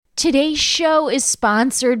Today's show is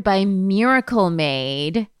sponsored by Miracle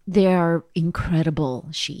Made. They're incredible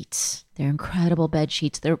sheets. They're incredible bed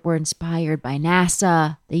sheets that were inspired by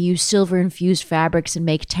NASA. They use silver-infused fabrics and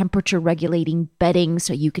make temperature-regulating bedding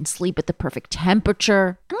so you can sleep at the perfect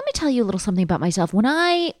temperature. And let me tell you a little something about myself. When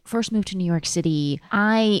I first moved to New York City,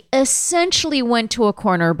 I essentially went to a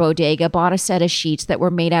corner bodega, bought a set of sheets that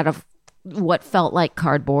were made out of what felt like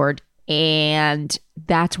cardboard, and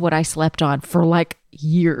that's what I slept on for like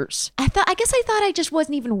years. I guess I thought I just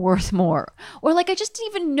wasn't even worth more, or like I just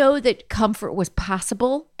didn't even know that comfort was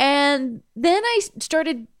possible. And then I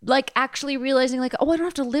started like actually realizing like, oh, I don't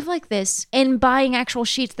have to live like this, and buying actual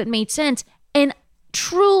sheets that made sense. And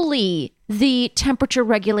truly the temperature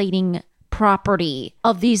regulating property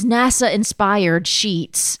of these NASA inspired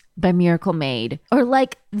sheets by Miracle Made are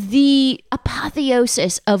like the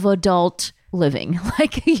apotheosis of adult living.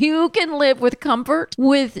 Like, you can live with comfort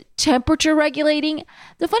with temperature regulating.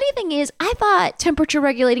 The funny thing is, I thought temperature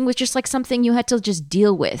regulating was just like something you had to just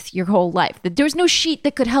deal with your whole life. That there was no sheet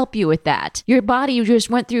that could help you with that. Your body just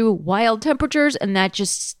went through wild temperatures, and that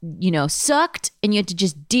just, sucked, and you had to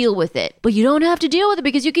just deal with it. But you don't have to deal with it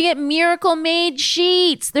because you can get Miracle Made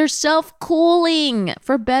sheets. They're self-cooling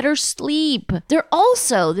for better sleep. They're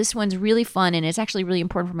also, this one's really fun, and it's actually really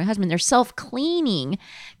important for my husband, they're self-cleaning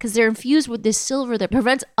because they're infused with this silver that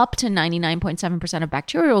prevents up to 99.7% of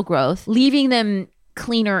bacterial growth, leaving them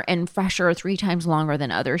cleaner and fresher 3 times longer than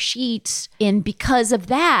other sheets. And because of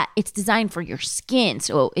that, it's designed for your skin.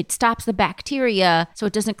 So it stops the bacteria, so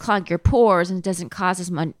it doesn't clog your pores and it doesn't cause as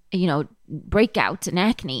much, breakouts and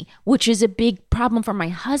acne, which is a big problem for my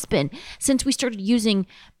husband. Since we started using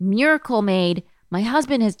Miracle Made, my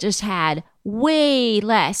husband has just had way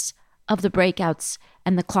less of the breakouts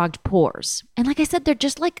and the clogged pores. And like I said, they're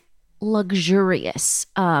just like luxurious.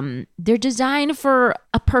 They're designed for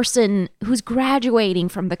a person who's graduating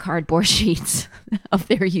from the cardboard sheets of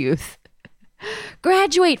their youth.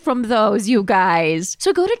 Graduate from those, you guys.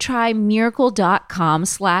 So go to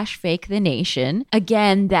trymiracle.com/fakethenation.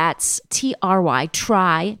 Again, that's TRY,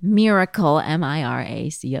 try miracle,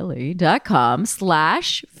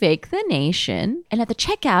 miracle.com/fakethenation. And at the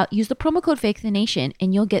checkout, use the promo code fakethenation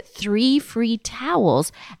and you'll get 3 free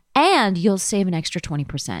towels, and you'll save an extra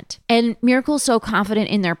 20%. And Miracle's so confident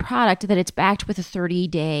in their product that it's backed with a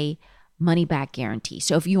 30-day money-back guarantee.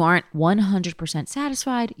 So if you aren't 100%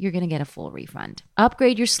 satisfied, you're going to get a full refund.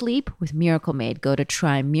 Upgrade your sleep with Miracle Made. Go to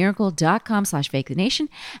trymiracle.com/fakethenation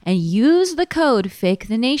and use the code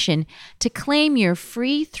fakethenation to claim your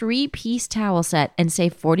free 3-piece towel set and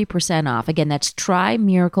save 40% off. Again, that's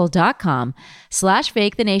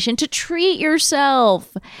trymiracle.com/fakethenation to treat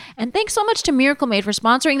yourself. And thanks so much to Miracle Made for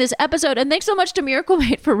sponsoring this episode. And thanks so much to Miracle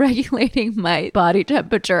Made for regulating my body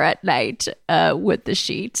temperature at night with the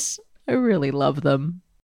sheets. I really love them.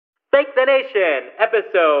 Fake the Nation,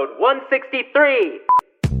 episode 163.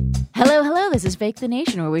 Hello, this is Fake the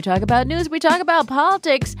Nation, where we talk about news, we talk about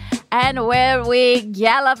politics, and where we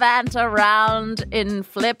gallivant around in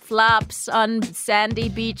flip-flops on sandy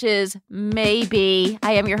beaches, maybe.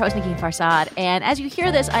 I am your host, Nikki Farsad, and as you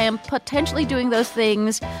hear this, I am potentially doing those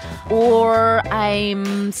things, or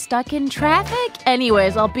I'm stuck in traffic.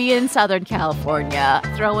 Anyways, I'll be in Southern California,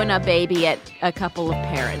 throwing a baby at a couple of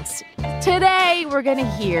parents. Today, we're going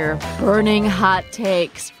to hear burning hot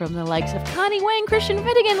takes from the likes of Connie, Wang,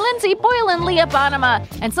 Finnegan, Lindsey, Boylan, Leah, Bonnema,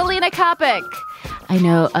 and Selena, Coppock. I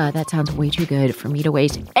know that sounds way too good for me to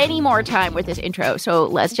waste any more time with this intro, so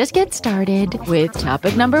let's just get started with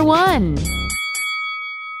topic number 1.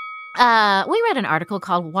 We read an article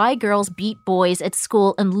called Why Girls Beat Boys at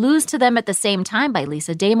School and Lose to Them at the Same Time by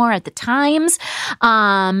Lisa Daymore at the Times.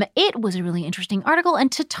 It was a really interesting article,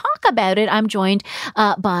 and to talk about it, I'm joined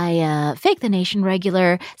by Fake the Nation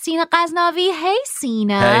regular Seena Ghaznavi. Hey,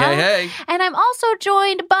 Seena. Hey. And I'm also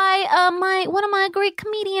joined by one of my great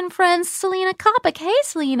comedian friends, Selena Coppock. Hey,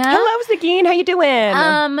 Selena. Hello, Zagine. How you doing?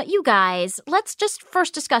 You guys, let's just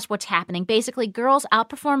first discuss what's happening. Basically, girls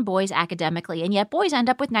outperform boys academically, and yet boys end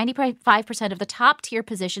up with 95% of the top tier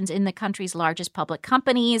positions in the country's largest public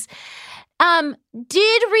companies.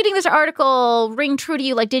 Did reading this article ring true to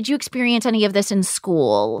you? Like, did you experience any of this in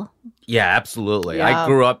school? Yeah, absolutely. Yeah. I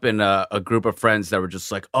grew up in a group of friends that were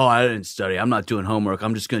just like, oh, I didn't study. I'm not doing homework.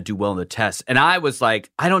 I'm just going to do well on the tests. And I was like,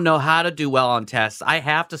 I don't know how to do well on tests. I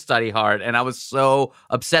have to study hard. And I was so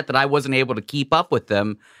upset that I wasn't able to keep up with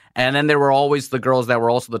them. And then there were always the girls that were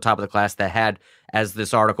also the top of the class that had, as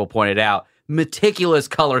this article pointed out, meticulous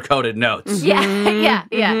color-coded notes. Yeah.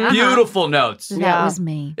 Uh-huh. Beautiful notes. That was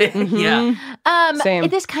me. Yeah. Same.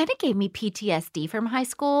 This kind of gave me PTSD from high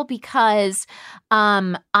school because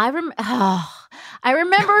I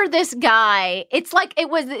remember this guy. It's like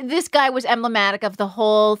this guy was emblematic of the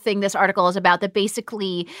whole thing this article is about, that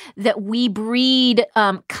basically that we breed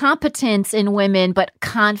competence in women but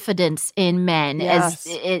confidence in men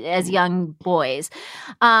as young boys.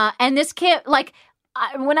 And this kid, like,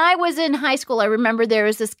 when I was in high school, I remember there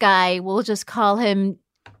was this guy, we'll just call him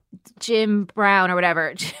Jim Brown or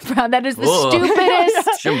whatever. Jim Brown, that is the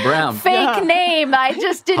stupidest Jim Brown. fake name. I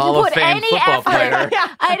just didn't Hall of put Fame any football effort. player.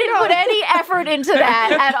 I didn't put any effort into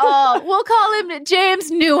that at all. We'll call him James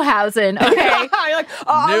Newhausen, okay?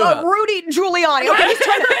 You're like, Rudy Giuliani. Okay, just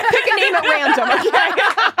try to pick a name at random, okay?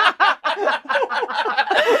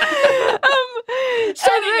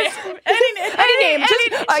 Any name. Just,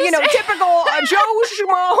 typical Joe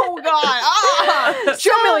Schmo guy.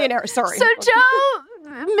 Joe Millionaire, sorry. So Joe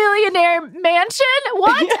Millionaire Mansion?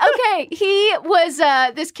 What? Okay, he was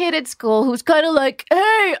this kid at school who's kind of like,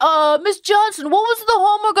 hey, Miss Johnson, what was the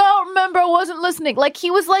homework? I don't remember. I wasn't listening. Like, he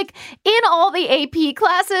was like in all the AP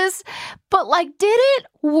classes, but like didn't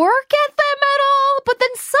work at them at all. But then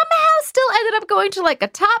somehow still ended up going to like a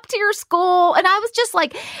top tier school. And I was just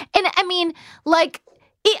like, and I mean, like,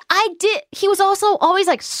 he was also always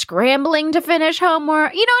like scrambling to finish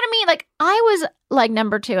homework. You know what I mean? Like, I was like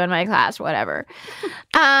number 2 in my class, whatever.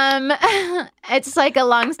 It's like a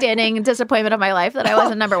long-standing disappointment of my life that I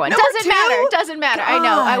wasn't number 1. Doesn't matter. God. I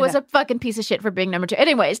know. I was a fucking piece of shit for being number 2.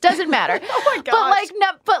 Anyways, doesn't matter. Oh my gosh.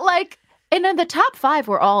 And then the top 5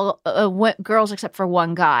 were all girls except for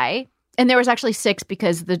one guy. And there was actually 6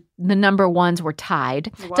 because the number 1s were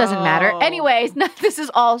tied. Whoa. Doesn't matter. Anyways, this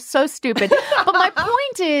is all so stupid. But my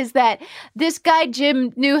point is that this guy,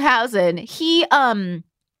 Jim Newhausen, he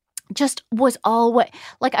just was always,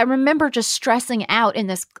 like, I remember just stressing out in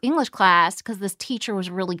this English class because this teacher was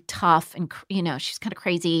really tough and, she's kind of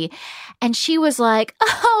crazy. And she was like,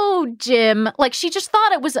 oh, Jim. Like, she just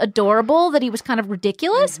thought it was adorable that he was kind of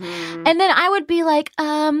ridiculous. Mm-hmm. And then I would be like,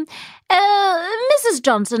 Mrs.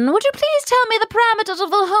 Johnson, would you please tell me the parameters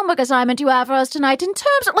of the homework assignment you have for us tonight in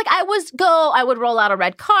terms of, like, I would roll out a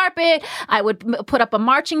red carpet. I would put up a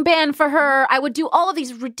marching band for her. I would do all of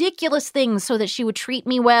these ridiculous things so that she would treat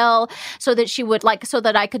me well, so that she would, like, so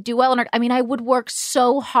that I could do well. I mean, I would work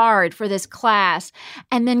so hard for this class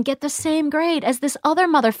and then get the same grade as this other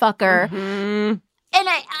motherfucker. Mm-hmm. And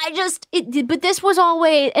but this was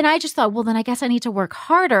always, and I just thought, well, then I guess I need to work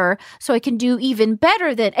harder so I can do even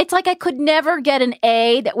better than, it's like I could never get an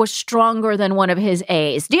A that was stronger than one of his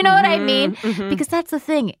A's. Do you know what I mean? Mm-hmm. Because that's the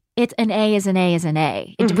thing. It's an A is an A is an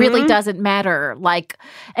A. It really doesn't matter. Like,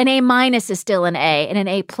 an A- is still an A and an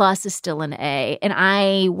A+ is still an A. And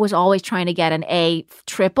I was always trying to get an A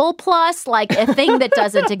triple plus, like a thing that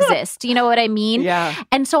doesn't exist. You know what I mean? Yeah.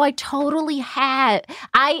 And so I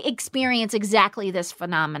experienced exactly this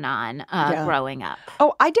phenomenon growing up.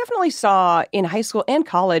 Oh, I definitely saw in high school and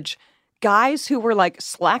college guys who were like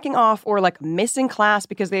slacking off or like missing class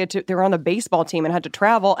because they were on the baseball team and had to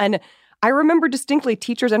travel. And I remember distinctly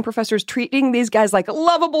teachers and professors treating these guys like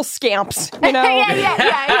lovable scamps, you know? Yeah.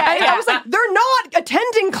 And I was like, they're not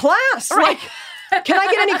attending class. Right. Like, can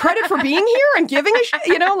I get any credit for being here and giving a shit?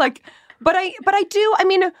 You know, like, but I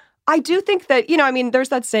do think that, there's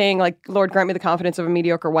that saying, like, Lord grant me the confidence of a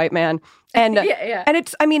mediocre white man. And, and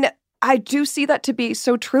it's, I do see that to be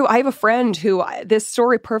so true. I have a friend who this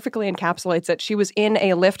story perfectly encapsulates it. She was in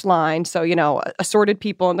a lift line. So, assorted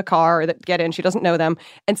people in the car that get in. She doesn't know them.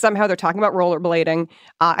 And somehow they're talking about rollerblading.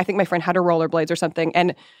 I think my friend had her rollerblades or something.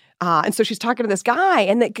 And so she's talking to this guy.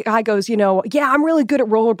 And the guy goes, yeah, I'm really good at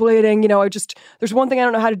rollerblading. There's one thing I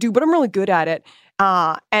don't know how to do, but I'm really good at it.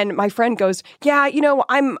 And my friend goes, yeah,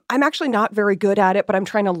 I'm actually not very good at it, but I'm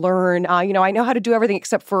trying to learn. I know how to do everything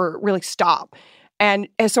except for really stop. And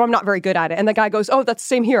so I'm not very good at it. And the guy goes, oh, that's the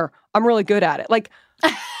same here. I'm really good at it. Like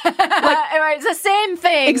it's the same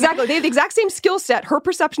thing. Exactly. They have the exact same skill set. Her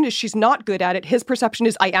perception is she's not good at it. His perception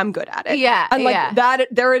is I am good at it. Yeah. And like that,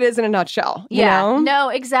 there it is in a nutshell. You know? No,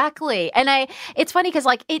 exactly. And it's funny because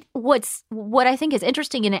like what I think is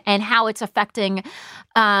interesting and how it's affecting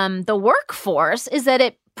the workforce is that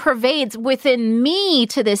it pervades within me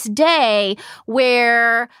to this day,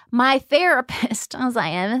 where my therapist, as I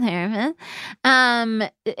am a therapist,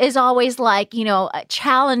 is always like,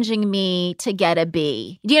 challenging me to get a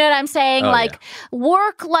B. Do you know what I'm saying?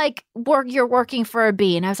 Work you're working for a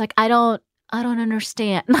B. And I was like, I don't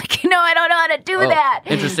understand. Like, I don't know how to do that.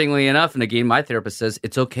 Interestingly enough, and again, my therapist says,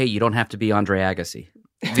 it's okay. You don't have to be Andre Agassi.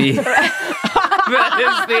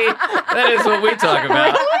 That is what we talk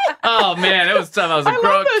about. Oh man, it was tough. I was a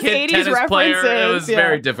grown kid tennis player. It was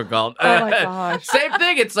very difficult. Oh my gosh. Same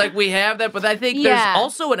thing. It's like we have that, but I think there's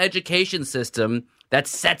also an education system that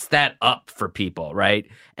sets that up for people, right?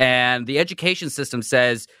 And the education system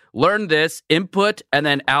says, learn this, input, and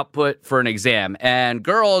then output for an exam. And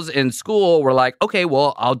girls in school were like, okay,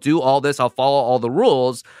 well, I'll do all this. I'll follow all the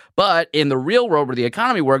rules. But in the real world where the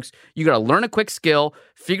economy works, you got to learn a quick skill,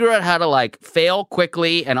 figure out how to like fail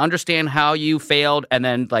quickly and understand how you failed and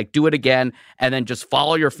then like do it again and then just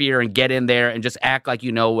follow your fear and get in there and just act like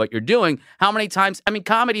you know what you're doing. How many times? I mean,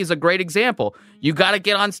 comedy is a great example. You got to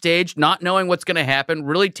get on stage not knowing what's going to happen,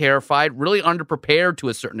 really terrified, really underprepared to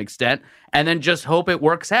a certain extent, and then just hope it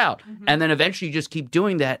works out. And then eventually you just keep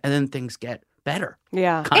doing that and then things get better.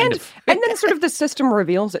 Yeah. And then sort of the system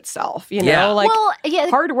reveals itself, you know? Yeah. Like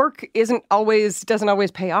hard work doesn't always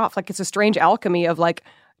pay off. Like it's a strange alchemy of like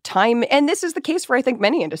time. And this is the case for I think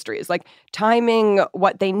many industries, like timing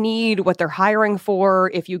what they need, what they're hiring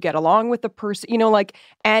for, if you get along with the person, you know, like,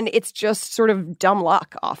 and it's just sort of dumb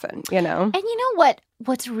luck often, you know? And you know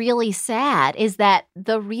what's really sad is that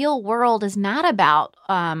the real world is not about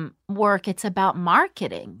work. It's about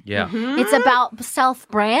marketing. Yeah. It's about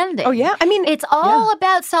self-branding. Oh, yeah. I mean, it's all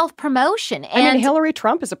about self-promotion. And I mean, Hillary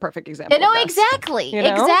Trump is a perfect example of this, exactly. you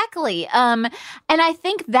know? Exactly. And I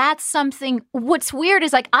think that's something, what's weird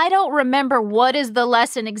is like, I don't remember what is the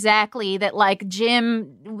lesson exactly that like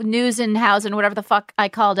Jim Newsenhausen, whatever the fuck I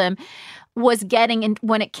called him, was getting in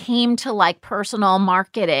when it came to like personal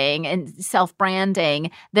marketing and self-branding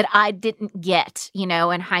that I didn't get, you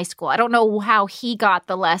know, in high school. I don't know how he got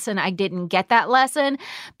the lesson. I didn't get that lesson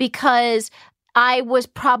because I was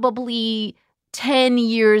probably 10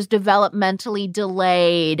 years developmentally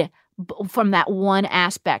delayed from that one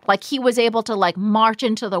aspect. Like he was able to like march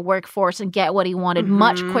into the workforce and get what he wanted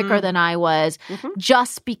much quicker than I was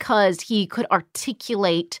just because he could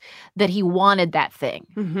articulate that he wanted that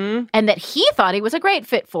thing and that he thought he was a great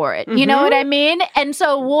fit for it. You know what I mean? And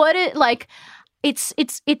so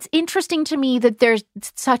it's interesting to me that there's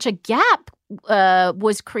such a gap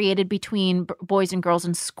was created between boys and girls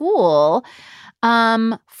in school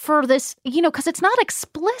for this, you know, because it's not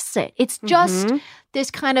explicit. It's just this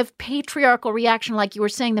kind of patriarchal reaction, like you were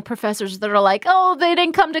saying, the professors that are like, oh, they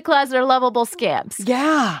didn't come to class, they're lovable scamps.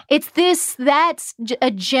 Yeah. That's a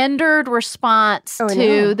gendered response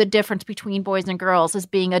to the difference between boys and girls as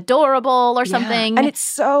being adorable or something. And it's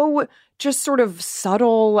so just sort of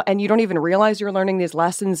subtle, and you don't even realize you're learning these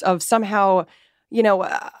lessons of somehow, you know,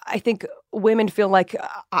 I think women feel like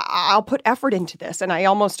I'll put effort into this and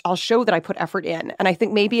I'll show that I put effort in. And I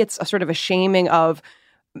think maybe it's a sort of a shaming of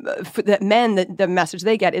that men, the message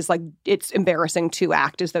they get is like, it's embarrassing to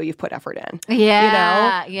act as though you've put effort in.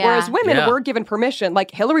 Yeah. You know? Whereas women were given permission.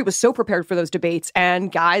 Like Hillary was so prepared for those debates and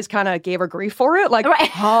guys kind of gave her grief for it. Like,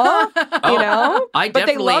 huh? You know? But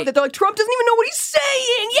they loved it. They're like, Trump doesn't even know what he's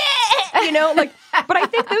saying. Yeah. You know, like, but I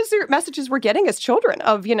think those are messages we're getting as children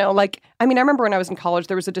of, you know, like, I mean, I remember when I was in college,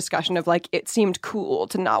 there was a discussion of like, it seemed cool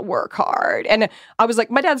to not work hard. And I was like,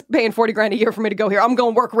 my dad's paying $40,000 a year for me to go here. I'm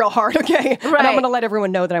going to work real hard. Okay. And I'm going to let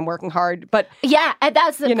everyone know that I'm working hard. But yeah, and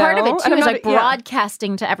that's the part of it too, is like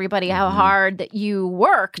broadcasting to everybody how hard that you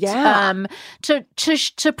worked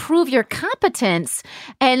to prove your competence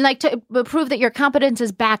and like to prove that your competence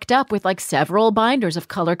is backed up with like several binders of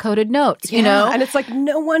color-coded notes, you know? And it's like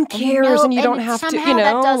no one cares and you don't have to, you know,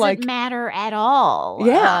 that doesn't like matter at all.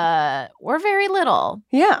 Yeah. Or very little.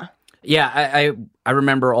 Yeah. Yeah, I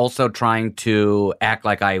remember also trying to act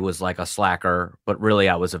like I was like a slacker, but really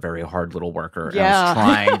I was a very hard little worker. Yeah. I was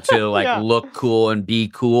trying to like look cool and be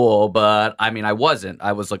cool, but I mean, I wasn't.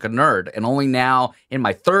 I was like a nerd. And only now in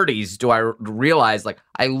my 30s do I realize like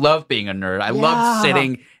I love being a nerd. I love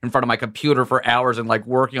sitting in front of my computer for hours and like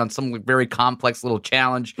working on some like, very complex little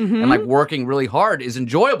challenge and like working really hard is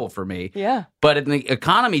enjoyable for me. Yeah. But in the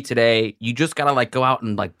economy today, you just got to like go out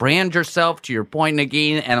and like brand yourself to your point,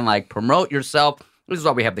 Nagin, and like promote yourself. This is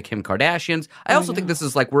why we have the Kim Kardashians. I also think this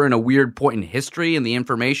is like we're in a weird point in history in the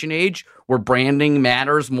information age where branding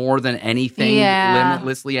matters more than anything,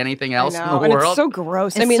 limitlessly anything else in the world. It's so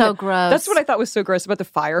gross. It's so gross. That's what I thought was so gross about the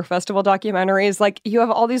Fire Festival documentaries. Like you have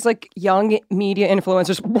all these like young media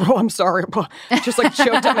influencers. Oh, I'm sorry. Just like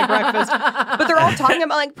choked at my breakfast. But they're all talking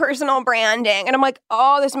about like personal branding. And I'm like,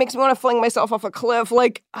 oh, this makes me want to fling myself off a cliff.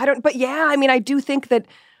 Like, but yeah, I mean, I do think that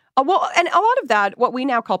well, and a lot of that, what we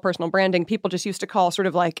now call personal branding, people just used to call sort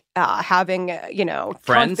of like having, you know,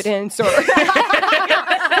 friends? Confidence or who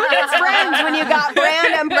gets friends when you got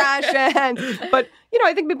brand impressions. But, you know,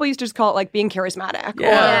 I think people used to just call it like being charismatic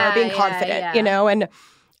or being confident, you know, and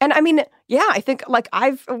And I mean, yeah, I think like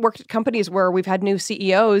I've worked at companies where we've had new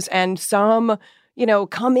CEOs and some,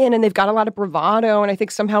 come in and they've got a lot of bravado. And I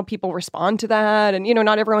think somehow people respond to that. And,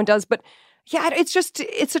 not everyone does. But yeah, it's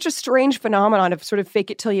such a strange phenomenon of sort of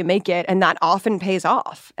fake it till you make it. And that often pays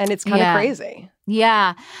off. And it's kind of crazy.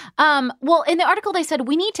 Yeah. Well, in the article, they said,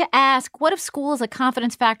 we need to ask, what if school is a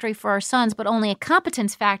confidence factory for our sons, but only a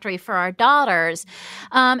competence factory for our daughters?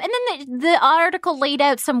 And then the article laid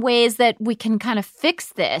out some ways that we can kind of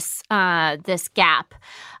fix this gap.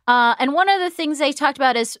 And one of the things they talked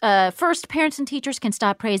about is first, parents and teachers can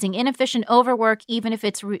stop praising inefficient overwork, even if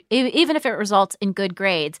it results in good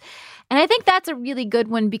grades. And I think that's a really good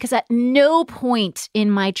one because at no point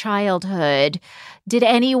in my childhood did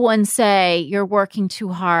anyone say you're working too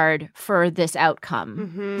hard for this outcome.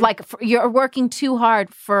 Mm-hmm. Like you're working too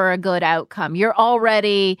hard for a good outcome. You're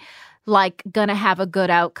already like gonna have a good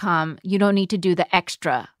outcome. You don't need to do the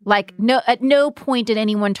extra. Like at no point did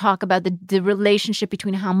anyone talk about the relationship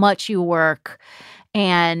between how much you work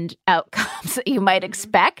and outcomes that you might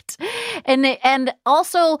expect. And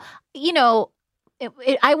also,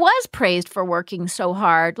 I was praised for working so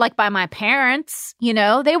hard, like by my parents,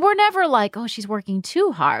 they were never like, oh, she's working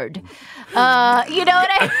too hard. You know what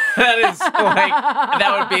I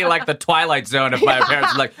that would be like the Twilight Zone if my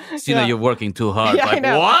parents were like, Seena, you're working too hard. Yeah, like,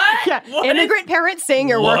 what? Yeah. What Immigrant parents saying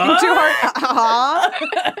you're working too hard.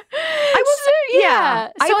 I will say, yeah.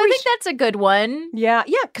 So I think that's a good one. Yeah.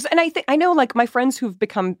 Because I know like my friends who've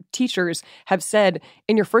become teachers have said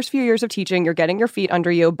in your first few years of teaching, you're getting your feet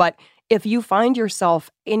under you, but if you find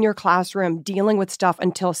yourself in your classroom dealing with stuff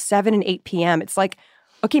until 7 and 8 p.m., it's like,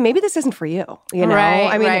 okay, maybe this isn't for you.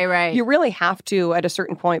 Right. You really have to, at a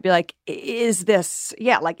certain point, be like, is this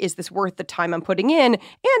worth the time I'm putting in?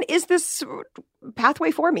 And is this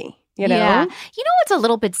pathway for me? Yeah. What's a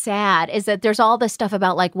little bit sad is that there's all this stuff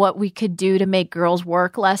about like what we could do to make girls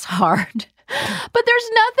work less hard. But there's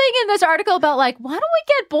nothing in this article about like, why don't we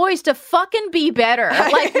get boys to fucking be better?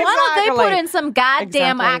 Like, why don't they put in some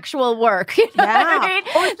goddamn actual work? You know what I mean?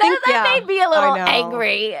 That made me a little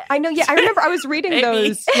angry. I know. Yeah, I remember I was reading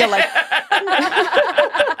those. Yeah, like.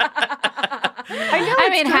 I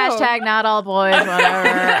mean, hashtag not all boys, whatever.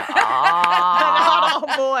 Not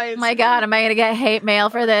all boys. My God, am I going to get hate mail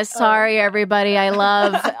for this? Sorry, everybody. I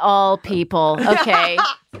love all people. Okay.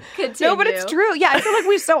 Continue. No, but it's true. Yeah, I feel like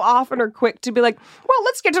we so often are quick to be like, well,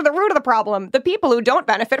 let's get to the root of the problem. The people who don't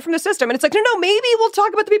benefit from the system. And it's like, no, maybe we'll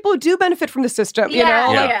talk about the people who do benefit from the system.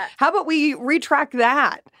 Like, how about we retract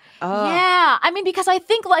that? Yeah. I mean, because I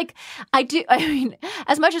think like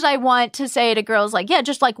as much as I want to say to girls, like, yeah,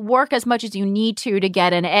 just like work as much as you need to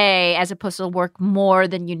get an A as opposed to work more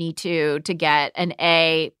than you need to get an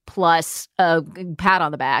A plus a pat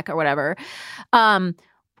on the back or whatever.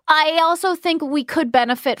 I also think we could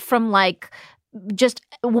benefit from like just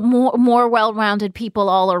more well-rounded people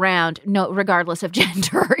all around, regardless of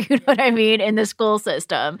gender, you know what I mean, in the school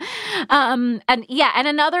system. And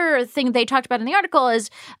another thing they talked about in the article is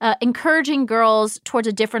encouraging girls towards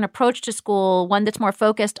a different approach to school, one that's more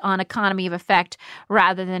focused on economy of effect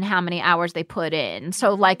rather than how many hours they put in.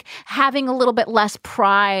 So like having a little bit less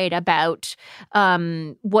pride about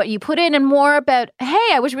what you put in and more about, hey,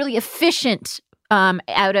 I was really efficient and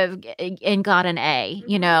got an A,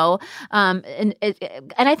 and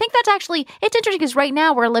I think that's actually, it's interesting because right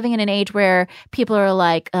now we're living in an age where people are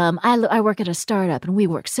like, I work at a startup and we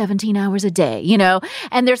work 17 hours a day,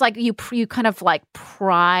 and there's like, you kind of like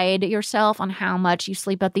pride yourself on how much you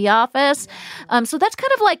sleep at the office. So that's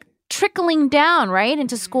kind of like trickling down, right,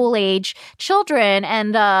 into school age children and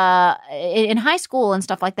in high school and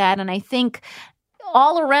stuff like that. And I think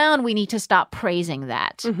all around, we need to stop praising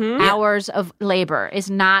that. Mm-hmm. Hours of labor is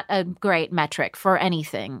not a great metric for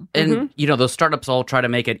anything. And, those startups all try to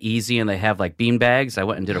make it easy, and they have, like, bean bags. I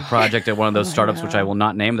went and did a project at one of those startups, which I will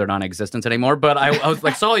not name. They're non-existent anymore. But I was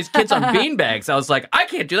like, saw all these kids on bean bags. I was like, I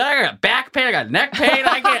can't do that. I got back pain. I got neck pain.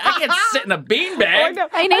 I can't sit in a bean bag.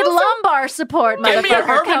 I need lumbar support, Give me a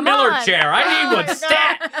Herman Miller chair. I need one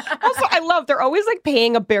stat. Also, I love, they're always, like,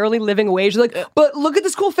 paying a barely living wage. Like, but look at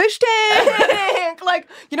this cool fish tank. Like,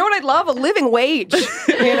 you know what I'd love? A living wage. But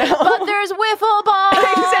there's wiffle ball.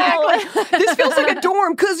 Exactly. This feels like a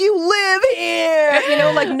dorm because you live here.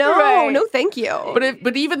 No, thank you.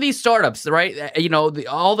 But even these startups, right?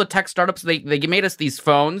 All the tech startups, they made us these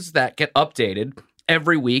phones that get updated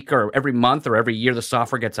every week or every month or every year. The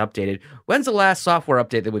software gets updated. When's the last software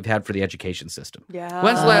update that we've had for the education system? Yeah.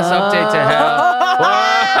 When's the last update to have?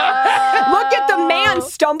 Look at the man man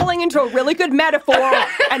stumbling into a really good metaphor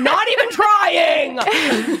and not even trying. But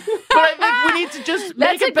I think we need to just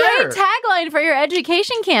make it better. That's a great tagline for your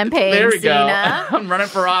education campaign, There we Seena. go. I'm running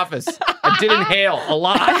for office. I did inhale a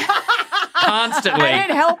lot. Constantly. And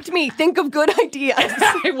it helped me think of good ideas.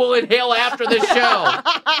 I will inhale after this show.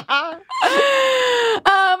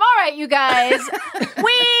 All right, you guys.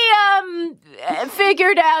 We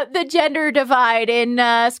figured out the gender divide in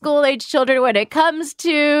school-age children when it comes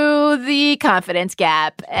to the confidence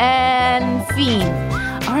gap and fiend.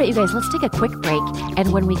 All right, you guys, let's take a quick break.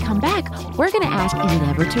 And when we come back, we're going to ask, is it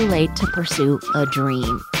ever too late to pursue a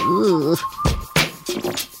dream? Ooh.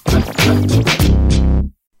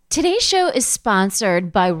 Today's show is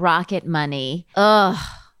sponsored by Rocket Money. Ugh,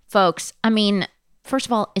 folks, I mean, first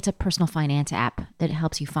of all, it's a personal finance app that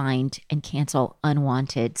helps you find and cancel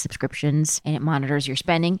unwanted subscriptions, and it monitors your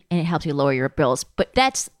spending, and it helps you lower your bills. But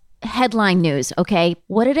that's headline news, okay?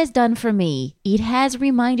 What it has done for me, it has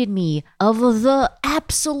reminded me of the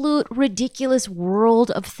absolute ridiculous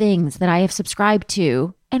world of things that I have subscribed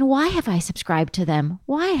to. And why have I subscribed to them?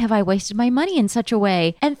 Why have I wasted my money in such a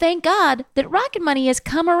way? And thank God that Rocket Money has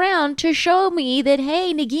come around to show me that,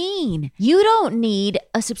 hey, Nagin, you don't need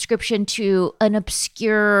a subscription to an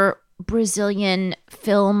obscure Brazilian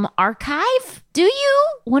film archive, do you?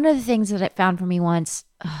 One of the things that it found for me once,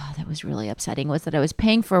 that was really upsetting, was that I was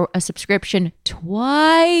paying for a subscription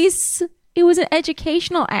twice. It was an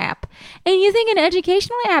educational app. And you think an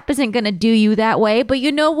educational app isn't going to do you that way, but you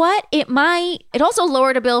know what? It might. It also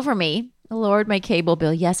lowered a bill for me. It lowered my cable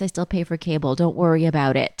bill. Yes, I still pay for cable. Don't worry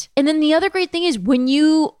about it. And then the other great thing is when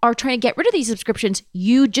you are trying to get rid of these subscriptions,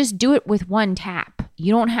 you just do it with one tap.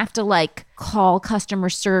 You don't have to call customer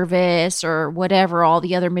service or whatever, all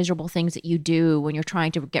the other miserable things that you do when you're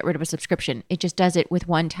trying to get rid of a subscription. It just does it with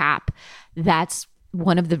one tap. That's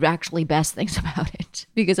one of the actually best things about it,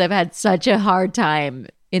 because I've had such a hard time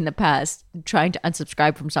in the past trying to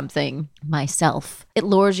unsubscribe from something myself. It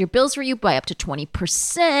lowers your bills for you by up to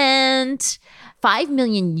 20%. 5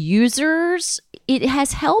 million users. It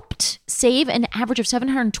has helped save an average of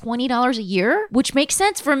 $720 a year, which makes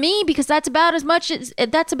sense for me because that's about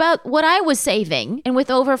what I was saving. And with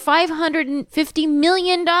over $550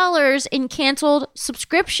 million in canceled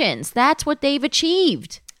subscriptions, that's what they've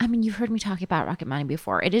achieved. I mean, you've heard me talk about Rocket Money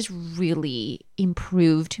before. It has really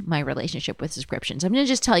improved my relationship with subscriptions. I'm going to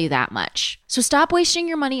just tell you that much. So stop wasting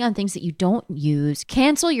your money on things that you don't use.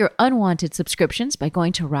 Cancel your unwanted subscriptions by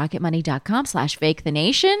going to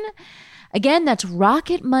rocketmoney.com/fakethenation. Again, that's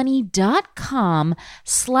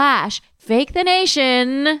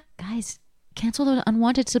rocketmoney.com/fakethenation. Guys, cancel those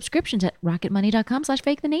unwanted subscriptions at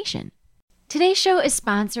rocketmoney.com/fakethenation. Today's show is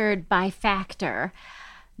sponsored by Factor.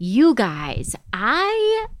 You guys,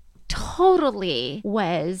 I totally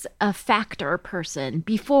was a Factor person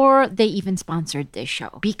before they even sponsored this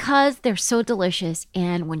show because they're so delicious.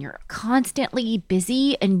 And when you're constantly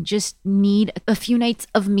busy and just need a few nights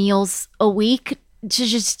of meals a week to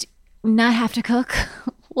just not have to cook,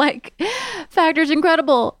 Factor's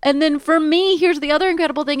incredible. And then for me, here's the other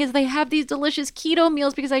incredible thing is they have these delicious keto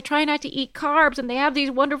meals because I try not to eat carbs, and they have these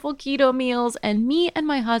wonderful keto meals. And me and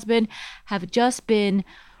my husband have just been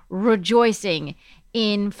rejoicing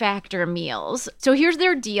in Factor meals. So here's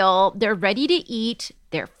their deal. They're ready to eat.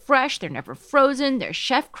 They're fresh. They're never frozen. They're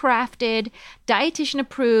chef crafted, dietitian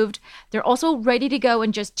approved. They're also ready to go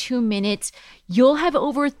in just 2 minutes. You'll have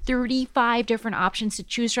over 35 different options to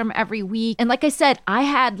choose from every week. And like I said, I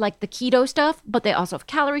had the keto stuff, but they also have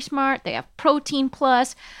Calorie Smart. They have Protein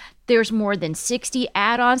Plus. There's more than 60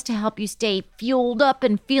 add-ons to help you stay fueled up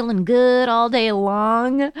and feeling good all day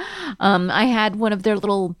long. I had one of their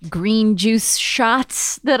little green juice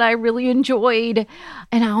shots that I really enjoyed.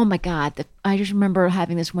 And oh my God, I just remember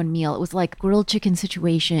having this one meal. It was like grilled chicken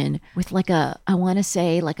situation with I want to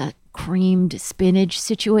say a creamed spinach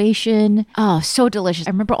situation. Oh, so delicious.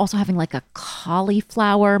 I remember also having a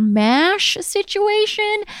cauliflower mash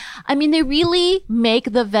situation. I mean, they really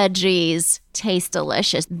make the veggies taste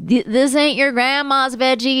delicious. This ain't your grandma's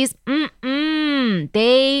veggies.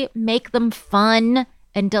 They make them fun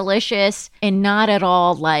and delicious and not at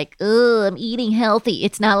all I'm eating healthy.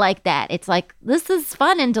 It's not like that. It's this is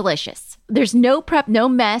fun and delicious. There's no prep, no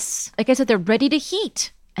mess. Like I said, they're ready to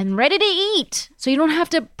heat and ready to eat. So you don't have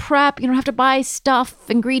to prep. You don't have to buy stuff,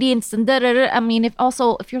 ingredients, and da-da-da. I mean, if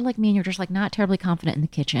you're like me and you're just not terribly confident in the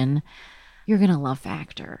kitchen, you're going to love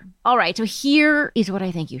Factor. All right, so here is what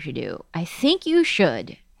I think you should do. I think you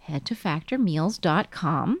should head to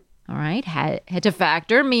factormeals.com. All right, head to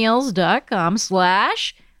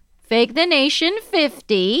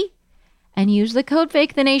factormeals.com/fakethenation50 and use the code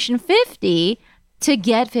fakethenation50 to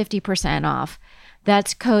get 50% off.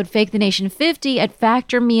 That's code FakeTheNation50 at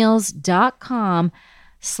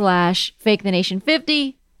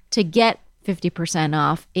factormeals.com/FakeTheNation50 to get 50%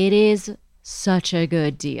 off. It is such a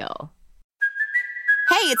good deal.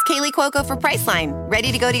 Hey, it's Kaylee Cuoco for Priceline.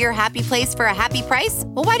 Ready to go to your happy place for a happy price?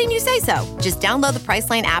 Well, why didn't you say so? Just download the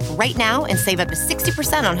Priceline app right now and save up to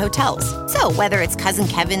 60% on hotels. So whether it's Cousin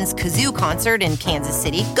Kevin's Kazoo Concert in Kansas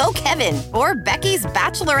City, go Kevin, or Becky's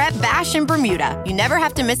Bachelorette Bash in Bermuda, you never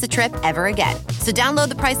have to miss a trip ever again. So download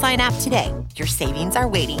the Priceline app today. Your savings are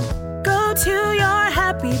waiting. Go to your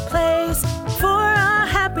happy place for a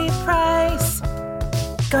happy price.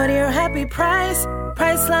 Go to your happy price,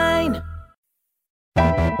 Priceline.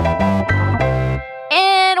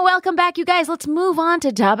 And welcome back, you guys. Let's move on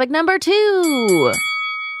to topic number 2.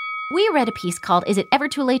 We read a piece called Is It Ever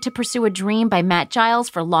Too Late to Pursue a Dream by Matt Giles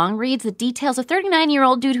for Long Reads that details a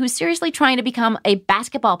 39-year-old dude who's seriously trying to become a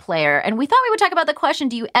basketball player. And we thought we would talk about the question,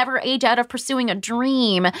 do you ever age out of pursuing a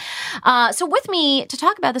dream? So with me to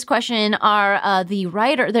talk about this question are the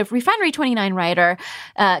Refinery 29 writer,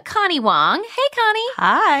 Connie Wang. Hey, Connie.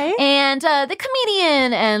 Hi. And the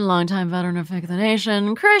comedian and longtime veteran of Fake the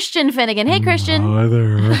Nation, Christian Finnegan. Hey, Christian. Hi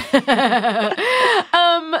there.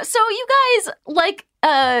 So you guys,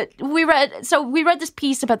 we read this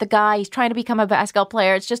piece about the guy. He's trying to become a basketball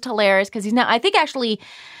player. It's just hilarious because he's now, I think actually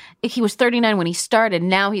he was 39 when he started.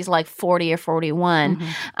 Now he's like 40 or 41.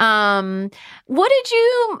 Mm-hmm. What did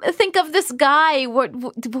you think of this guy?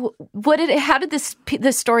 How did this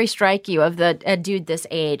story strike you of a dude this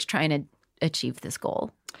age trying to achieve this goal?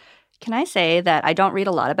 Can I say that I don't read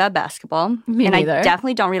a lot about basketball? Me and neither. I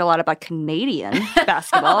definitely don't read a lot about Canadian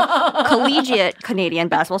basketball, collegiate Canadian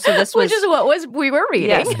basketball. So this was... Which is what we were reading.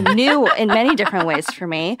 Yes, new in many different ways for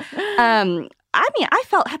me. I mean, I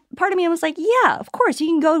felt, part of me was like, yeah, of course, you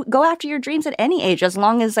can go after your dreams at any age as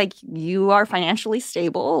long as, like, you are financially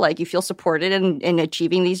stable, like, you feel supported in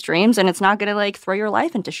achieving these dreams, and it's not going to, like, throw your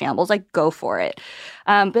life into shambles. Like, go for it.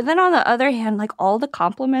 But then on the other hand, like, all the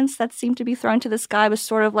compliments that seemed to be thrown to this guy was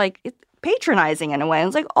sort of, like, patronizing in a way. It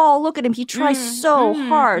was like, oh, look at him. He tries so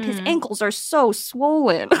hard. His ankles are so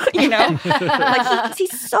swollen, you know? Like,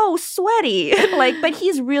 he's so sweaty. Like, but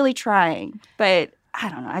he's really trying. But... I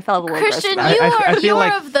don't know. I felt a little Christian, gross about it. you're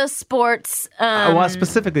like, of the sports. Well,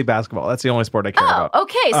 specifically basketball. That's the only sport I care about.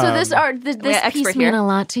 Okay. So this piece meant a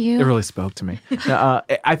lot to you. It really spoke to me.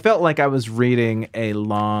 I felt like I was reading a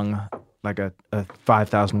long, like a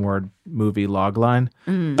 5,000-word movie log line.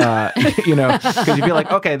 You know, because you'd be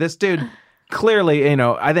like, okay, this dude clearly, you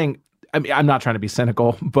know, I mean, I'm not trying to be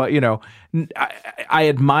cynical, but, you know, I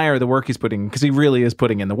admire the work he's putting because he really is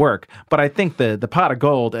putting in the work. But I think the pot of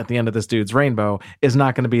gold at the end of this dude's rainbow is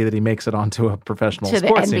not going to be that he makes it onto a professional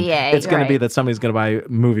sports team. It's going to be that somebody's going to buy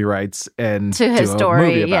movie rights and do a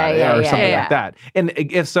movie about it or something like that. And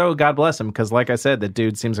if so, God bless him, because like I said, the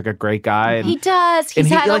dude seems like a great guy. And, he does. He's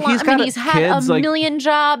had kids, a million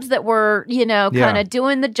jobs that were, you know, kind of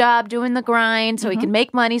doing the job, doing the grind, so he could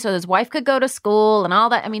make money, so his wife could go to school and all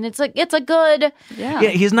that. I mean, it's a good. Yeah,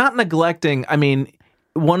 he's not neglecting. I mean,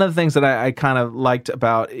 one of the things that I kind of liked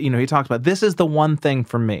about, you know, he talks about, this is the one thing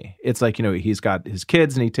for me. It's like, you know, he's got his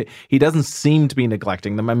kids and he doesn't seem to be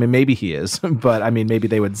neglecting them. I mean, maybe he is, but I mean, maybe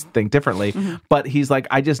they would think differently. Mm-hmm. But he's like,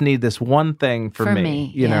 I just need this one thing for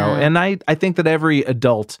me, you know? And I think that every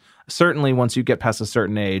adult, certainly once you get past a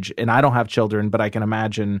certain age, and I don't have children, but I can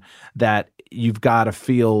imagine that you've got to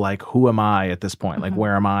feel like, who am I at this point? Like,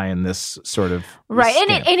 where am I in this sort of right?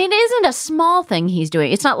 And it isn't a small thing he's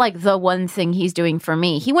doing. It's not like the one thing he's doing for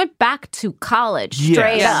me. He went back to college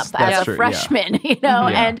straight up as a freshman, you know,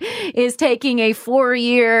 and is taking a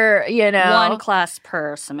 4-year, you know, one class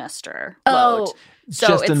per semester load. So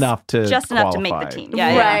just enough to make the team.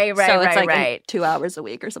 Right. So it's like 2 hours a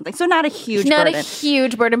week or something. So not a huge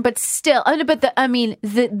burden, but still. But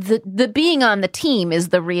the being on the team is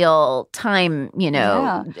the real time, you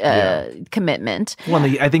know, commitment. Well,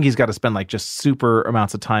 I think he's got to spend like just super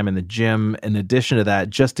amounts of time in the gym in addition to that,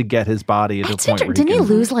 just to get his body to a point where didn't he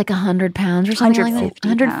lose like 100 pounds or something like that?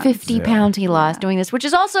 150 pounds he lost doing this, which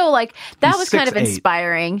is also like that was kind of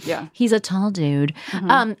inspiring. Yeah, he's a tall dude.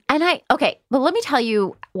 But let me tell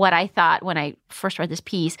you what I thought when I first read this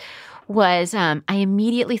piece was I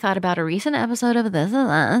immediately thought about a recent episode of This Is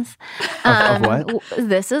Us. Of what?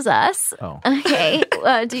 This Is Us. Oh. Okay.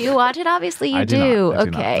 Do you watch it? Obviously you do.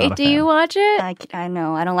 Okay. Not do you watch it? I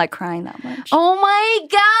know. I don't like crying that much. Oh my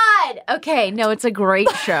God. Okay. No, it's a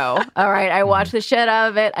great show. All right. I watch the shit out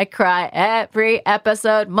of it. I cry every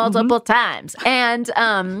episode multiple times. And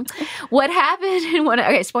what happened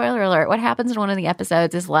in spoiler alert, what happens in one of the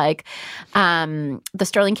episodes is like the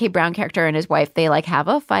Sterling K. Brown character and his wife, they like have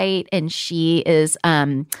a fight, and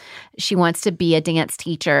and she wants to be a dance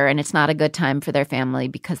teacher, and it's not a good time for their family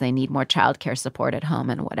because they need more childcare support at home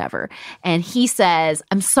and whatever. And he says,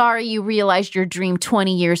 I'm sorry you realized your dream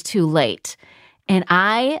 20 years too late. And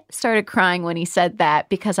I started crying when he said that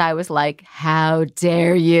because I was like, how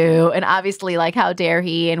dare you? And obviously, like, how dare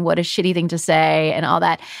he? And what a shitty thing to say and all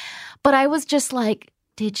that. But I was just like,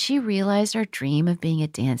 did she realize her dream of being a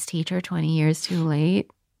dance teacher 20 years too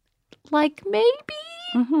late? Like, maybe?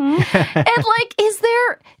 Mm-hmm. And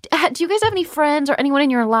like, do you guys have any friends or anyone in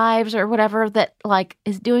your lives or whatever that like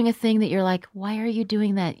is doing a thing that you're like, why are you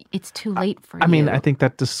doing that? It's too late for you. I mean, I think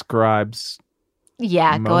that describes...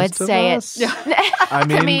 Yeah, go ahead, say it. I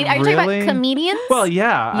mean, are you really? talking about comedians? Well,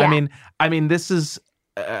 yeah. I mean, this is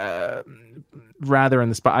rather in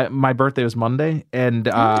the spot. My birthday was Monday, and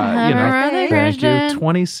thank you.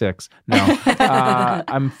 26. No,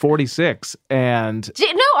 I'm 46. And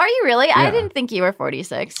no, are you really? Yeah. I didn't think you were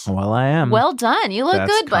 46. Well, I am. Well done. You look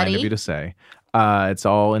good, buddy. Kind of you to say. It's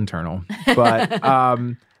all internal, but.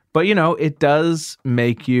 But, it does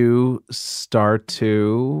make you start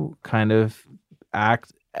to kind of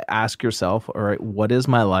ask yourself, all right, what is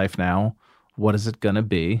my life now? What is it going to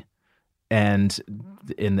be? And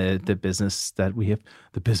in the business that we have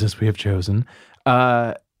chosen,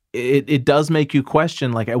 it does make you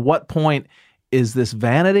question, like, at what point is this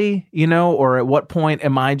vanity, or at what point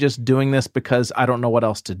am I just doing this because I don't know what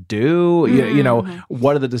else to do? Mm-hmm.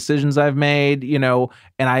 What are the decisions I've made? And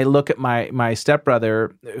I look at my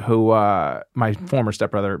stepbrother, who my former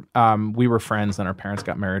stepbrother. We were friends, and our parents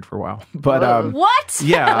got married for a while. But what?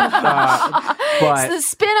 Yeah, but it's the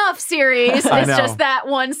spin-off series. It's just that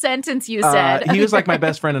one sentence you said. He was like my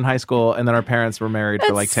best friend in high school, and then our parents were married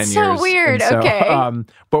for like 10 years. So weird. Okay,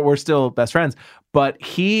 but we're still best friends. But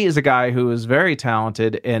he is a guy who is very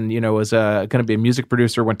talented and, was going to be a music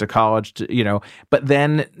producer, went to college, but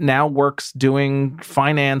then now works doing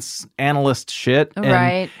finance analyst shit.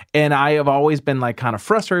 Right. And I have always been like kind of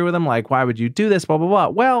frustrated with him. Like, why would you do this? Blah, blah, blah.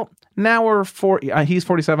 Well, now he's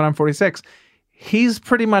 47, I'm 46. He's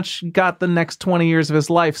pretty much got the next 20 years of his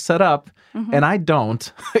life set up, and I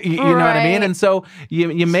don't. you know what I mean? And so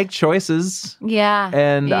you make choices. Yeah.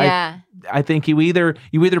 And I think you either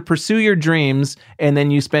pursue your dreams and then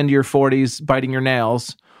you spend your 40s biting your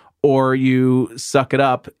nails, or you suck it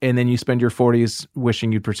up and then you spend your 40s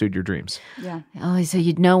wishing you'd pursued your dreams. Yeah. Oh, so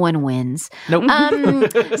no one wins. Nope.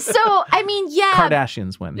 So I mean, yeah.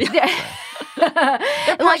 Kardashians win.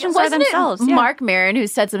 Like, wasn't it Mark Maron who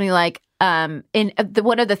said something like, one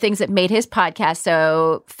of the things that made his podcast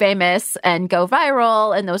so famous and go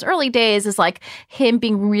viral in those early days is like him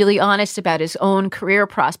being really honest about his own career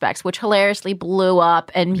prospects, which hilariously blew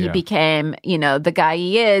up, and he became, the guy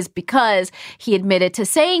he is because he admitted to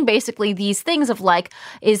saying basically these things of like,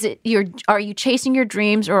 are you chasing your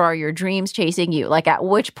dreams or are your dreams chasing you? Like, at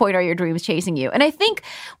which point are your dreams chasing you? And I think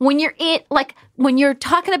when you're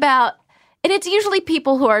talking about, and it's usually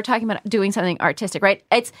people who are talking about doing something artistic, right?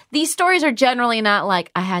 These stories are generally not like,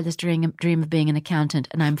 I had this dream of being an accountant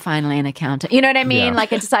and I'm finally an accountant. You know what I mean? Yeah.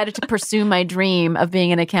 Like, I decided to pursue my dream of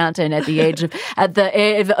being an accountant at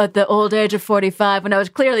the old age of 45 when I was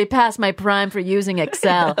clearly past my prime for using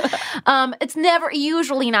Excel. It's never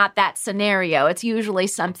usually not that scenario. It's usually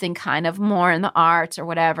something kind of more in the arts or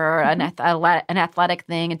whatever, an athletic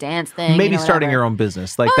thing, a dance thing. Maybe starting your own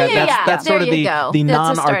business. Like that's sort of the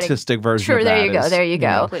non-artistic version. Sure, there you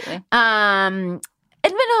go. Completely. And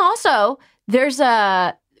then also there's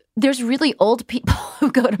really old people who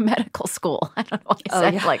go to medical school. I don't know why I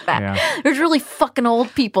said it like that. Yeah. There's really fucking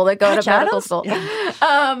old people that go to medical school. Yeah.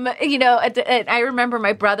 I remember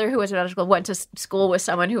my brother who was in medical school went to school with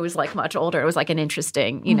someone who was like much older. It was like an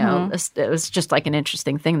interesting, it was just like an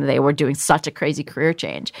interesting thing that they were doing such a crazy career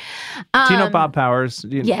change. Do you know Bob Powers?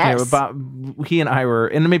 Yes. He and I were,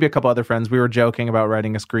 and maybe a couple other friends, we were joking about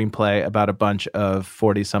writing a screenplay about a bunch of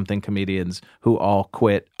 40-something comedians who all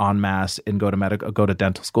quit en masse and go to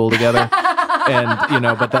dental school together. And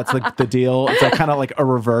but that's like the deal. It's like kind of like a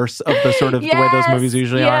reverse of the sort of the way those movies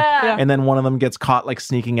usually are. And then one of them gets caught like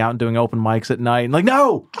sneaking out and doing open mics at night and like,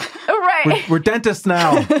 no, right, we're dentists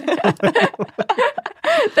now.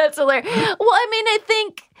 That's hilarious. Well, I mean, I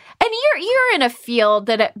think, and you're in a field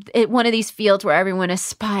that one of these fields where everyone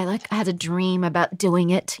has a dream about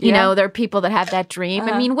doing it. You know, there are people that have that dream.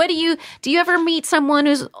 I mean, do you ever meet someone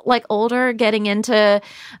who's like older getting into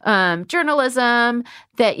journalism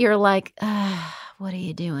that you're like, what are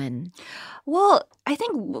you doing? Well, I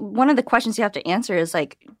think one of the questions you have to answer is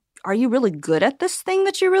like, are you really good at this thing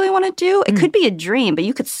that you really want to do? It could be a dream, but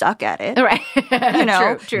you could suck at it. Right.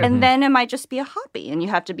 True. And then it might just be a hobby, and you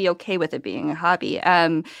have to be okay with it being a hobby.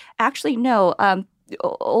 Actually, no.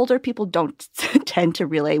 older people don't tend to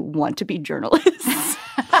really want to be journalists.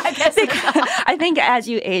 I think as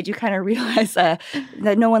you age, you kind of realize that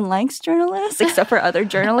no one likes journalists except for other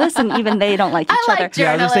journalists, and even they don't like each other.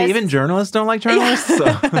 Yeah, I was going to say, even journalists don't like journalists.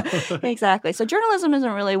 So. Exactly. So journalism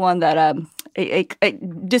isn't really one that a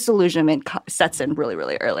disillusionment sets in really,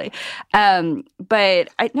 really early. But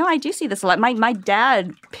I do see this a lot. My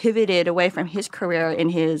dad pivoted away from his career in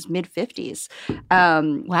his mid-50s.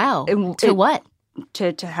 Wow. To what?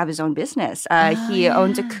 To have his own business. He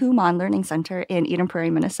owns a Kumon Learning Center in Eden Prairie,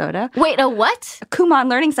 Minnesota. Wait, a what? A Kumon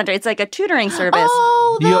Learning Center. It's like a tutoring service.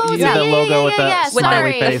 Oh, you did that logo with the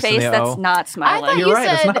smiley face. The face and the that's not smiling. You're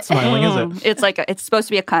right. It's not smiling, is it? It's like it's supposed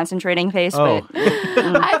to be a concentrating face, but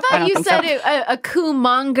I thought you said a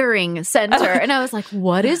coup-mongering center, and I was like,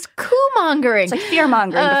 what is coup-mongering? It's like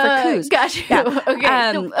fear-mongering, but for coups. Got you.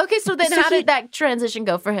 Yeah. Okay, so then how did that transition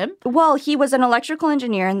go for him? Well, he was an electrical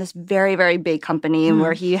engineer in this very, very big company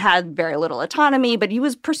where he had very little autonomy, but he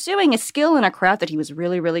was pursuing a skill in a craft that he was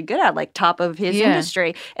really, really good at, like top of his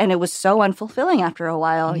industry. And it was so unfulfilling after a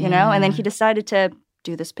while, you know? And then he decided to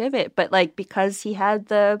do this pivot. But like because he had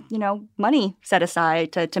the, money set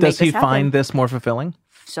aside to make this happen. Does he find this more fulfilling?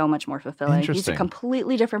 So much more fulfilling. He's a Interesting.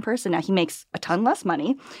 completely different person now. He makes a ton less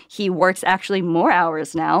money. He works actually more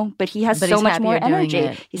hours now, but he has so much more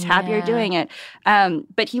energy. He's happier doing it.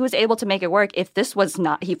 But he was able to make it work. If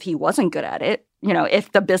he wasn't good at it,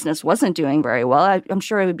 if the business wasn't doing very well, I'm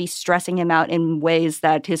sure it would be stressing him out in ways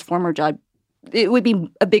that his former job, it would be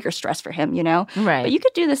a bigger stress for him, Right. But you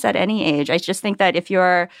could do this at any age. I just think that if you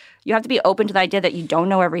have to be open to the idea that you don't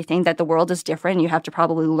know everything, that the world is different. You have to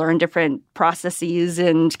probably learn different processes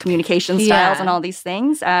and communication styles and all these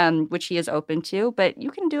things, which he is open to. But you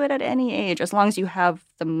can do it at any age as long as you have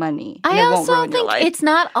the money. I also think it's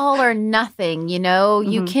not all or nothing,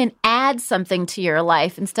 You can add something to your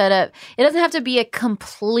life instead of – it doesn't have to be a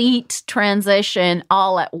complete transition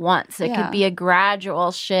all at once. It could be a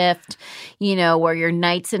gradual shift, where you're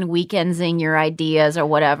nights and weekendsing your ideas or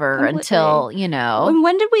whatever until, And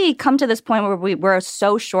when did we come to this point where we're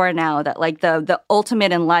so sure now that like the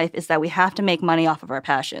ultimate in life is that we have to make money off of our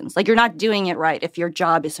passions? Like you're not doing it right if your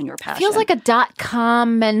job isn't your passion. Feels like a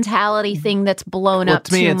 .com mentality thing that's blown up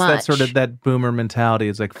to me, too it's much. that sort of that boomer mentality.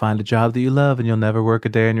 It's like find a job that you love and you'll never work a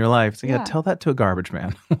day in your life. So tell that to a garbage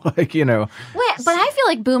man. Wait, but I feel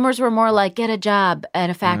like boomers were more like get a job at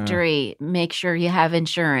a factory, make sure you have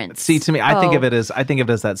insurance. See, to me, I think of it as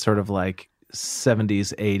that sort of like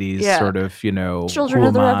 70s, 80s sort of, children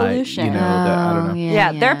of the revolution. I don't know.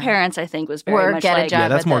 Yeah, their parents, I think, was very much get a like job. Yeah,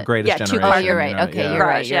 that's more greatest generation. Oh, you're right. Okay, you're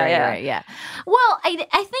right. Yeah. Well,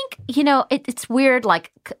 I think, it's weird,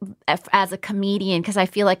 like, as a comedian, because I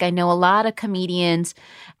feel like I know a lot of comedians,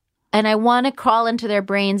 and I want to crawl into their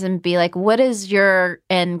brains and be like, what is your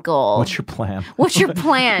end goal? What's your plan? What's your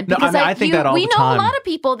plan? No, Because I think that all we the know time. a lot of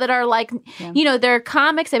people that are like, they're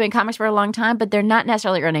comics. They've been comics for a long time, but they're not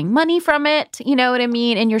necessarily earning money from it. You know what I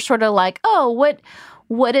mean? And you're sort of like, oh, what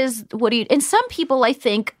do you, and some people I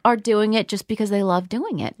think are doing it just because they love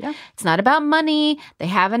doing it. Yeah. It's not about money. They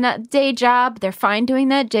have a day job. They're fine doing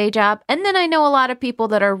that day job. And then I know a lot of people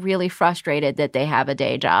that are really frustrated that they have a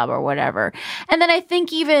day job or whatever. And then I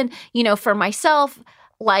think even, for myself,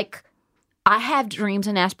 like, I have dreams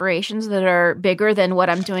and aspirations that are bigger than what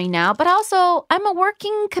I'm doing now, but also I'm a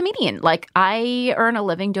working comedian. Like I earn a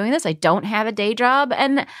living doing this. I don't have a day job,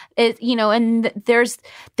 and and there's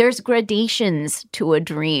gradations to a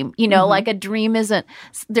dream. Like a dream isn't.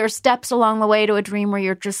 There's steps along the way to a dream where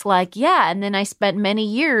you're just like, yeah. And then I spent many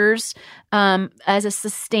years as a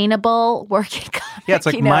sustainable working comic. Yeah, it's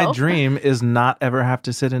like my dream is not ever have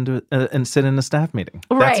to sit in a staff meeting.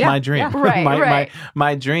 That's my dream. Yeah. Right.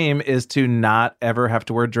 My dream is to not ever have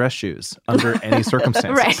to wear dress shoes under any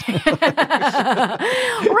circumstances. Right.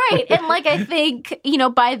 And like I think,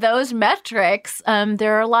 by those metrics,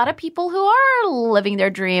 there are a lot of people who are living their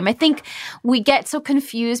dream. I think we get so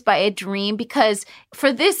confused by a dream because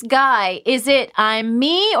for this guy, is it I'm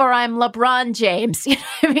me or I'm LeBron James? You know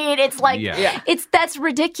what I mean? It's like that's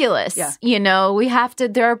ridiculous. Yeah. We have to.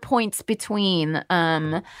 There are points between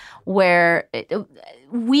where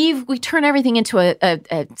we turn everything into a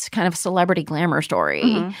kind of celebrity glamour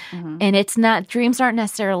story, and it's not. Dreams aren't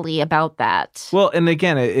necessarily about that. Well, and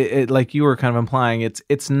again, it like you were kind of implying,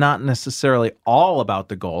 it's not necessarily all about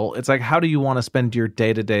the goal. It's like, how do you want to spend your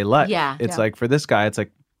day-to-day life? Yeah. It's like for this guy, it's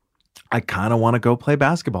like, I kind of want to go play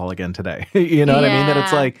basketball again today. You know what I mean? That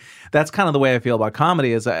it's like, that's kind of the way I feel about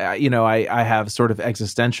comedy is, I have sort of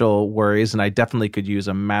existential worries, and I definitely could use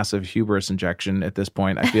a massive hubris injection at this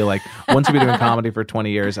point. I feel like once you've been doing comedy for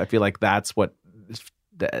 20 years, I feel like that's what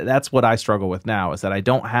that's what I struggle with now, is that I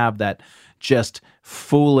don't have that just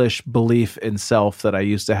foolish belief in self that I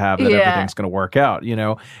used to have that everything's going to work out,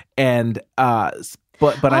 and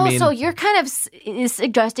but I mean, also you're kind of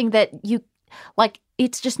suggesting that you like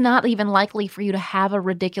it's just not even likely for you to have a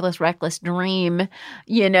ridiculous, reckless dream,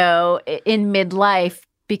 in midlife,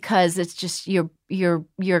 because it's just your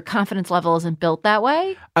confidence level isn't built that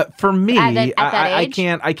way. For me, at that I age?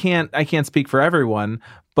 can't speak for everyone,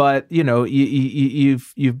 but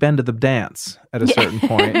you've been to the dance at a certain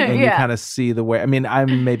point, and you kind of see the way. I mean,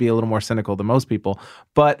 I'm maybe a little more cynical than most people,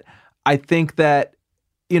 but I think that.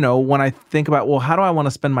 When I think about, well, how do I want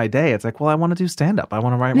to spend my day? It's like, well, I want to do stand-up. I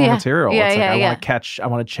want to write more material. It's like I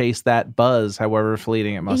want to chase that buzz, however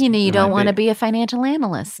fleeting it must be. You don't want to be a financial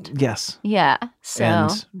analyst. Yes. Yeah. So.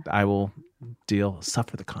 And I will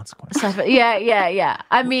suffer the consequences. Yeah.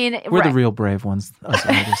 I mean, we're the real brave ones, us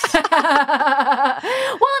artists. Well, and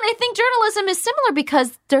I think journalism is similar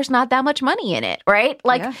because there's not that much money in it, right?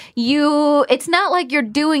 Like it's not like you're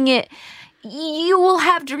doing it. You will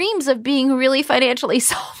have dreams of being really financially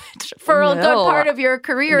solvent for a good part of your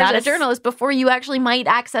career as a journalist before you actually might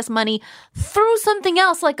access money through something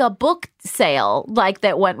else, like a book sale, like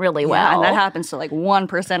that went really well. And that happens to like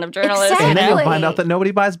 1% of journalists. Exactly. And then you'll find out that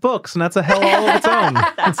nobody buys books, and that's a hell all of its own.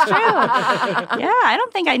 That's true. I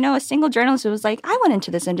don't think I know a single journalist who was like, I went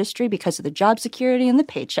into this industry because of the job security and the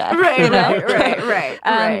paycheck.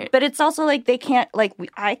 Right. But it's also like they can't, like,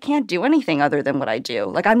 I can't do anything other than what I do.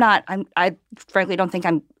 Like, I frankly don't think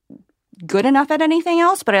I'm good enough at anything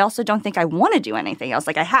else, but I also don't think I want to do anything else.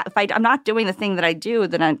 Like, if I'm not doing the thing that I do,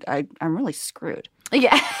 then I'm really screwed.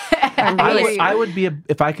 Yeah. I would be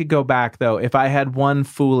if I could go back, though, if I had one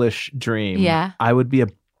foolish dream, I would be a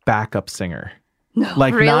backup singer. No,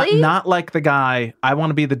 like really? not like the guy. I want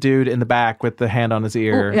to be the dude in the back with the hand on his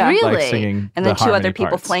ear, really? like singing, and then two other people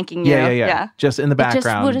parts. flanking you. Yeah. Just in the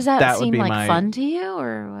background. What does that seem would be like fun to you,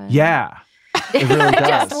 or what? Yeah. It really does. It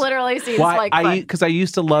just literally seems like fun. Because I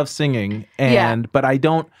used to love singing, but I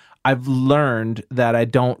don't. I've learned that I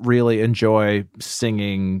don't really enjoy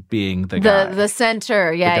singing being the guy. The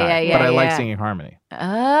center. Yeah. But I like singing harmony.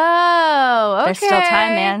 Oh, okay. There's still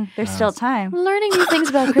time, man. There's still time. I'm learning new things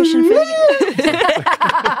about Christian Finnegan.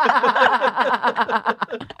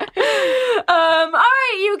 All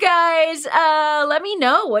right, you guys. Let me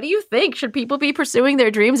know. What do you think? Should people be pursuing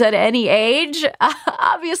their dreams at any age?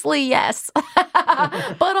 Obviously, yes.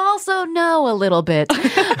 But also no a little bit.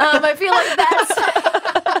 I feel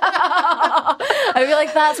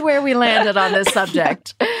like that's where we landed on this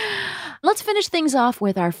subject. Let's finish things off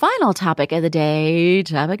with our final topic of the day,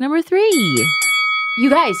 topic number 3. You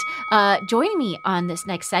guys, joining me on this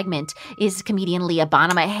next segment is comedian Leah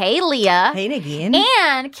Bonnema. Hey, Leah. Hey, Nadine.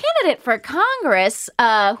 And candidate for Congress,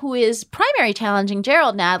 who is primary challenging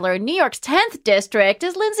Gerald Nadler in New York's 10th district,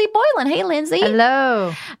 is Lindsey Boylan. Hey, Lindsey.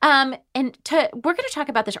 Hello. We're going to talk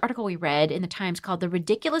about this article we read in the Times called "The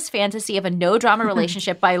Ridiculous Fantasy of a No-Drama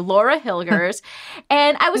Relationship" by Laura Hilgers.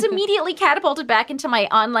 And I was immediately catapulted back into my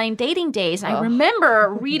online dating days. I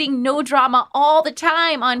remember reading no drama all the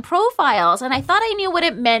time on profiles, and I thought I knew what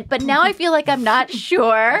it meant, but now I feel like I'm not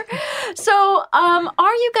sure. So,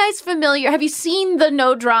 are you guys familiar? Have you seen the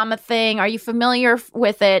no drama thing? Are you familiar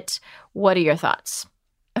with it? What are your thoughts?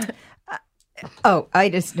 I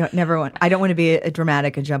just never want. I don't want to be a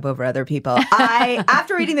dramatic and jump over other people.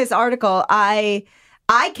 After reading this article, I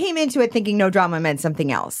came into it thinking no drama meant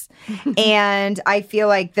something else. And I feel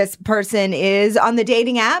like this person is on the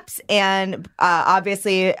dating apps and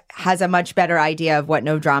obviously has a much better idea of what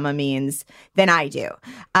no drama means than I do.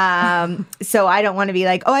 So I don't want to be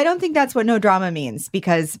like, I don't think that's what no drama means,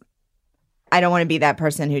 because I don't want to be that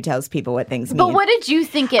person who tells people what things mean. But what did you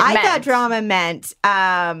think it meant? I thought drama meant...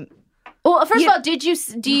 well, first of all,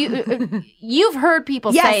 you've heard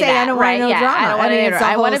people say that, I don't want no drama. I don't want to.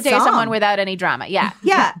 I want to date someone without any drama. Yeah,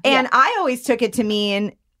 yeah. And I always took it to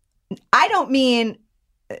mean. I don't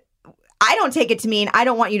take it to mean I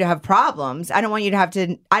don't want you to have problems. I don't want you to have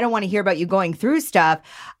to. I don't want to hear about you going through stuff.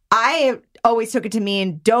 I always took it to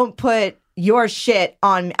mean don't put your shit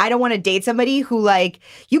on. I don't want to date somebody who, like,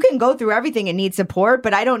 you can go through everything and need support,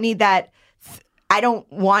 but I don't need that. I don't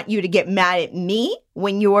want you to get mad at me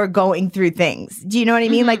when you're going through things. Do you know what I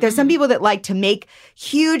mean? Like, there's some people that like to make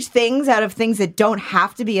huge things out of things that don't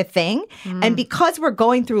have to be a thing. And because we're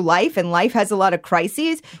going through life and life has a lot of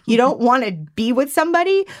crises, you don't want to be with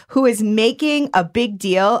somebody who is making a big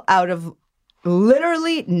deal out of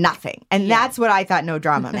literally nothing. And that's what I thought no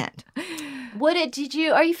drama meant.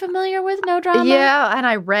 Are you familiar with no drama? Yeah, and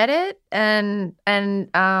I read it and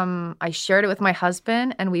I shared it with my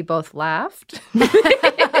husband and we both laughed.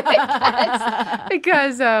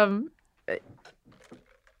 because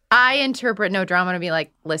I interpret no drama to be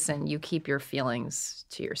like, listen, you keep your feelings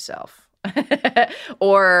to yourself.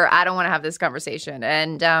 Or I don't want to have this conversation.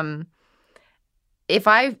 And if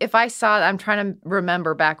I saw, I'm trying to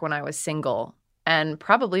remember back when I was single, and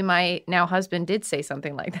probably my now husband did say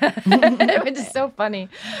something like that, which is so funny.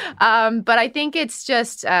 But I think it's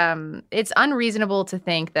just it's unreasonable to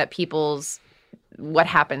think that what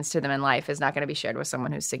happens to them in life is not going to be shared with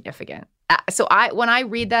someone who's significant. So when I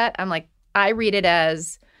read that, I'm like, I read it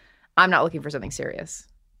as I'm not looking for something serious.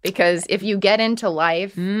 Because if you get into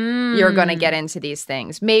life, you're going to get into these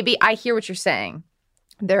things. Maybe I hear what you're saying.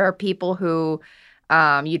 There are people who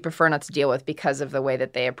you'd prefer not to deal with because of the way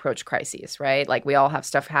that they approach crises, right? Like we all have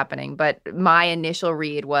stuff happening. But my initial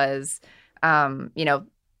read was,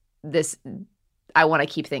 this, I want to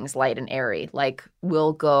keep things light and airy. Like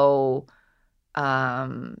we'll go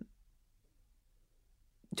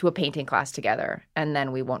to a painting class together and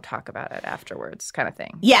then we won't talk about it afterwards kind of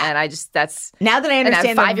thing. Yeah. And I just, that's... Now that I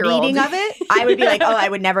understand the meaning of it, I would be like, oh, I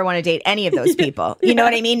would never want to date any of those people. You know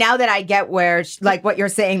what I mean? Now that I get where, like what you're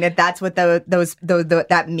saying, that's what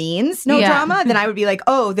that means, no drama, then I would be like,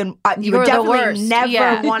 oh, then you would definitely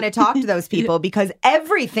never want to talk to those people because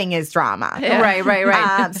everything is drama. Yeah.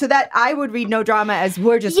 Right. So that I would read no drama as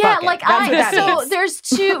we're just fucking. Like that's what that means. There's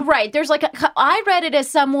two, right. There's like, I read it as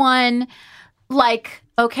someone like,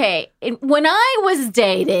 okay, when I was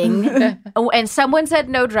dating and someone said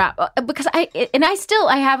no drama, because I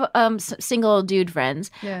have single dude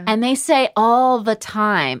friends and they say all the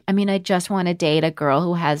time, I mean, I just want to date a girl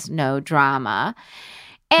who has no drama.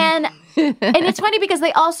 And it's funny because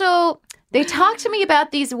they talk to me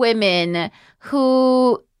about these women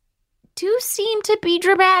who do seem to be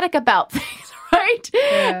dramatic about things. Right,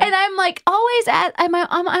 and I'm like I'm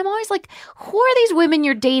always like, who are these women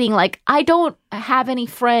you're dating? Like, I don't have any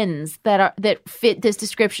friends that fit this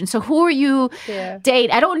description. So who are you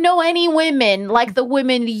dating? I don't know any women like the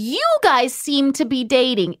women you guys seem to be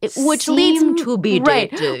dating, which leads to be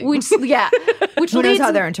dating. Which Who leads knows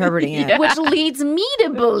how they're interpreting it? Which leads me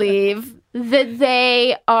to believe that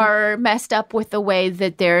they are messed up with the way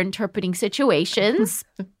that they're interpreting situations.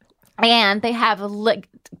 And they have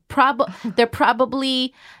they're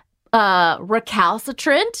probably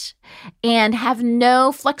recalcitrant and have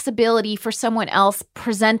no flexibility for someone else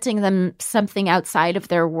presenting them something outside of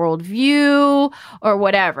their worldview or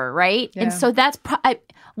whatever, right? Yeah. And so that's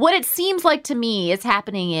what it seems like to me is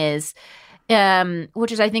happening is,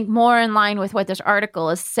 which is I think more in line with what this article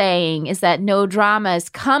is saying, is that no drama has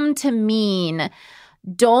come to mean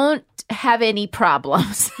don't have any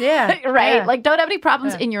problems. Yeah. Right? Yeah. Like, don't have any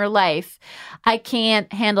problems in your life. I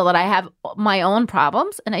can't handle that. I have my own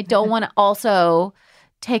problems and I don't want to also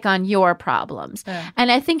take on your problems. Yeah.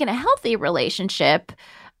 And I think in a healthy relationship,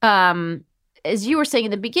 as you were saying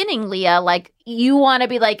in the beginning, Leah, like you want to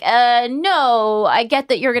be like, no, I get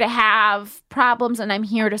that you're going to have problems and I'm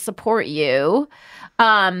here to support you.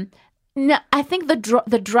 No, I think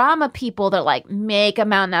the drama people that like make a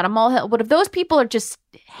mountain out of molehill, what if those people are just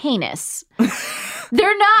heinous?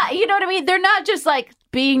 They're not, you know what I mean? They're not just like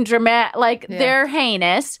being dramatic, like they're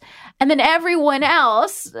heinous. And then everyone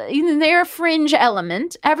else, they're a fringe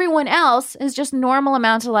element. Everyone else is just normal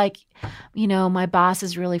amounts of like, my boss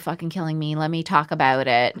is really fucking killing me. Let me talk about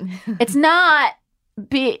it. It's not,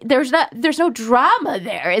 there's no drama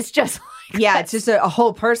there. It's just it's just a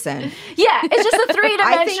whole person. Yeah, it's just a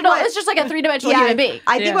three-dimensional. It's just like a three-dimensional human being.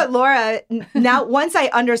 I think what Laura now, once I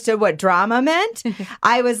understood what drama meant,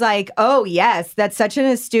 I was like, oh yes, that's such an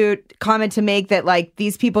astute comment to make. That like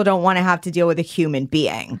these people don't want to have to deal with a human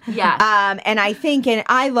being. Yeah. And I think, and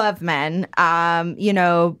I love men.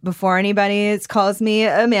 Before anybody calls me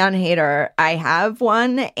a man hater, I have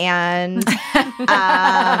one, and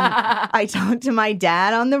I talk to my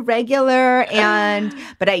dad on the regular,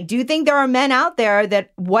 but I do think there are men out there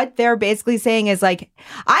that what they're basically saying is like,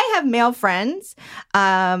 I have male friends.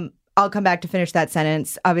 I'll come back to finish that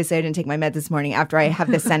sentence. Obviously, I didn't take my med this morning after I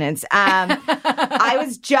have this sentence. I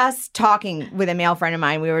was just talking with a male friend of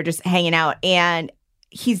mine. We were just hanging out and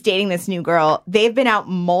he's dating this new girl. They've been out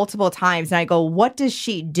multiple times. And I go, what does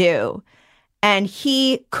she do? And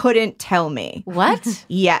he couldn't tell me. What?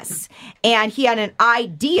 Yes. And he had an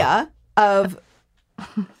idea of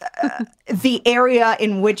the area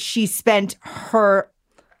in which she spent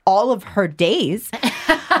all of her days. But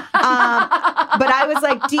I was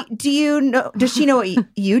like, do you know, does she know what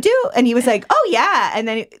you do? And he was like, oh yeah. And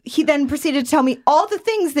then he proceeded to tell me all the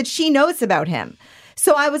things that she knows about him.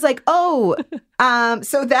 So I was like, oh,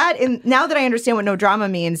 so that, and now that I understand what no drama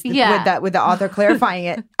means with the author clarifying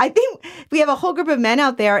it, I think we have a whole group of men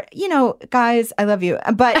out there, you know, guys, I love you,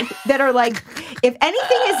 but that are like, if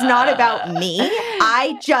anything is not about me,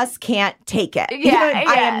 I just can't take it. You know,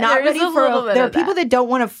 I am not ready for there are people that don't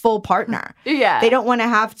want a full partner. They don't want to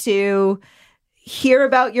have to hear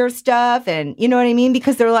about your stuff, and you know what I mean?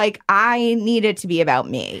 Because they're like, I need it to be about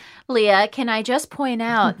me. Leah, can I just point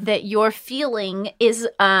out that your feeling is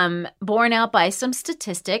borne out by some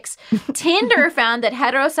statistics? Tinder found that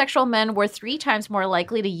heterosexual men were 3 times more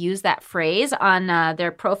likely to use that phrase on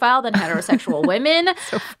their profile than heterosexual women.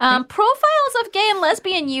 Profiles of gay and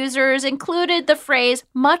lesbian users included the phrase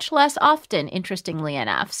much less often, interestingly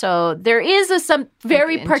enough. So there is some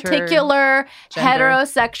very particular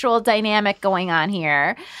heterosexual dynamic going on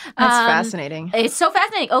here. That's fascinating. It's so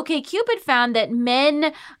fascinating. OkCupid found that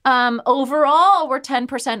men overall were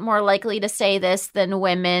 10% more likely to say this than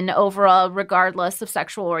women overall, regardless of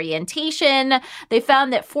sexual orientation. They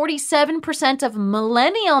found that 47% of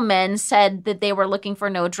millennial men said that they were looking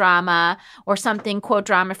for no drama or something, quote,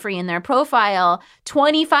 drama-free in their profile,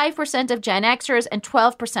 25% of Gen Xers, and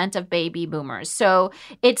 12% of baby boomers. So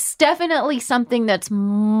it's definitely something that's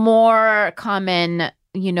more common,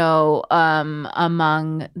 you know,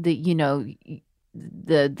 among the, you know,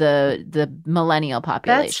 the millennial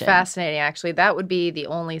population. That's fascinating, actually. That would be the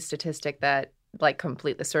only statistic that like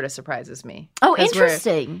completely sort of surprises me. Oh,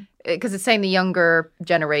 interesting. Because it's saying the younger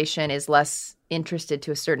generation is less interested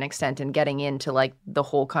to a certain extent in getting into like the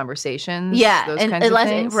whole conversations. Yeah, those and kinds of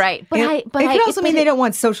things. Right. But it could also mean they don't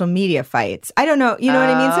want social media fights. I don't know. You know what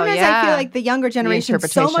I mean? Sometimes I feel like the younger generation,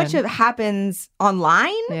 so much of it happens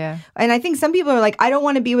online. Yeah. And I think some people are like, I don't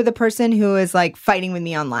want to be with a person who is like fighting with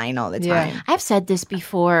me online all the time. Yeah. I've said this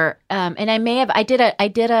before, and I did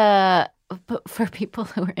a for people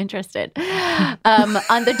who are interested, on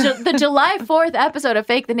the July 4th episode of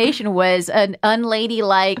Fake the Nation was an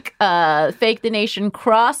unladylike Fake the Nation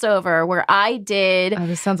crossover where I did. Oh,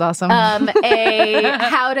 this sounds awesome. A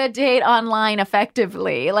how to date online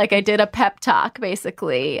effectively. Like I did a pep talk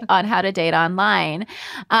basically on how to date online,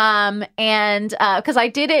 and because I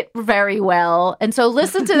did it very well, and so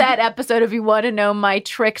listen to that episode if you want to know my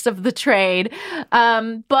tricks of the trade,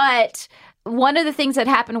 but. One of the things that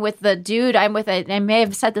happened with the dude I'm with, I may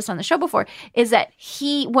have said this on the show before, is that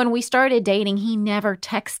when we started dating, he never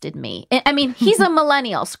texted me. I mean, he's a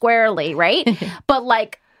millennial squarely, right? But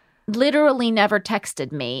like literally never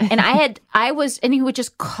texted me. And and he would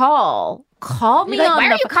just call me like, on why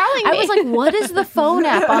are you calling me? I was like, what is the phone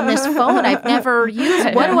app on this phone? I've never used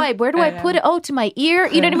it. Where do I put it? Oh, to my ear.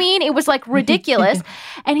 You know what I mean? It was like ridiculous.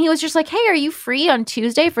 And he was just like, hey, are you free on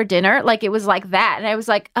Tuesday for dinner? Like it was like that. And I was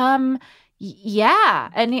like, yeah.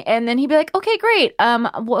 And then he'd be like, okay, great.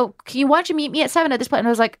 Well, why don't you meet me at 7 at this point? And I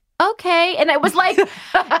was like, okay. And I was like, that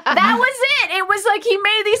was it. It was like he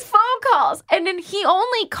made these phone calls. And then he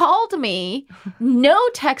only called me, no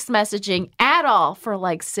text messaging at all for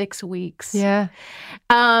like 6 weeks. Yeah.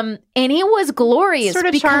 And it was glorious. Sort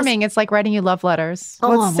of charming. It's like writing you love letters.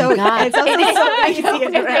 Oh, my God. It's also so easy.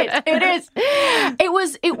 It is.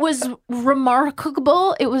 It was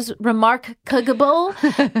remarkable. It was remarkable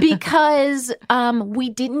because we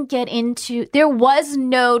didn't get into, there was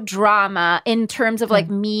no drama in terms of like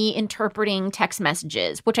me interpreting text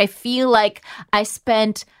messages, which I feel like I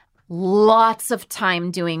spent lots of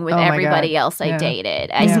time doing with everybody else I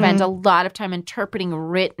dated. I spent a lot of time interpreting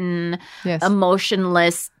written,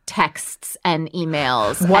 emotionless texts and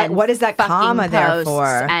emails. What is that comma there for?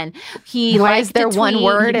 And he why is there one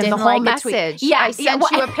word in the whole like message? Yeah, I sent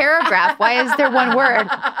you a paragraph. Why is there one word?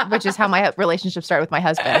 Which is how my relationship started with my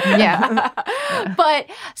husband. Yeah. But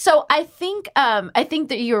so I think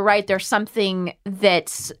that you're right. There's something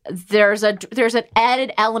there's an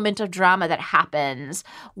added element of drama that happens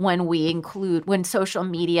when social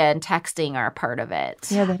media and texting are a part of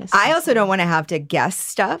it. Yeah, that is. I also don't want to have to guess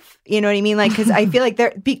stuff. You know what I mean? Like, because I feel like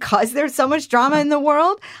because there's so much drama in the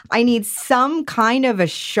world, I need some kind of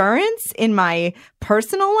assurance in my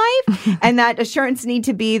personal life. And that assurance need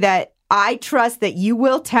to be that I trust that you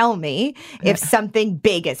will tell me if something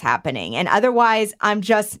big is happening. And otherwise, I'm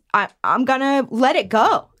going to let it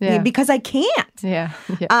go because I can't. Yeah.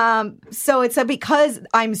 So it's because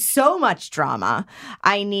I'm so much drama,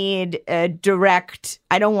 I need a direct,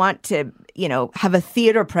 I don't want to, have a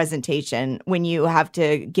theater presentation when you have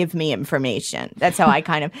to give me information. That's how I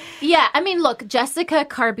kind of. Yeah. I mean, look, Jessica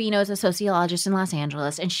Carbino is a sociologist in Los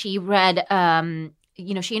Angeles, and she read,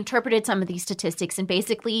 she interpreted some of these statistics, and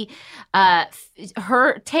basically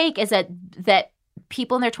her take is that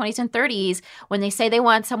people in their 20s and 30s, when they say they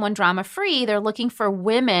want someone drama-free, they're looking for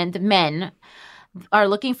women, the men, are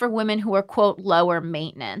looking for women who are, quote, lower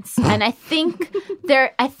maintenance. And I think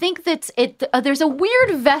there's a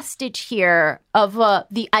weird vestige here of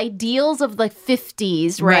the ideals of the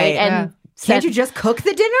 50s, right? And can't you just cook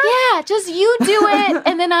the dinner? Yeah, just you do it,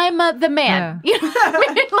 and then I'm the man. Yeah. You know what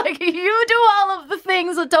I mean? Like, you do all of the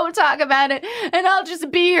things, and don't talk about it, and I'll just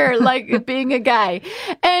be here, like, being a guy.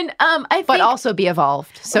 And but also be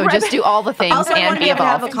evolved. So just do all the things also and be to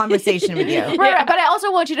evolved. have a conversation with you. Right, but I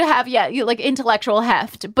also want you to have, like, intellectual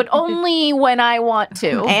heft, but only when I want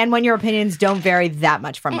to. And when your opinions don't vary that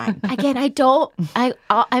much from mine. Again,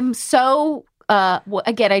 I'm so...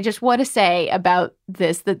 again, I just want to say about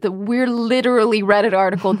this that we're literally read an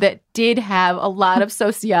article that did have a lot of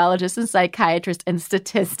sociologists and psychiatrists and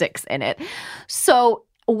statistics in it. So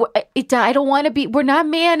I don't want to be. We're not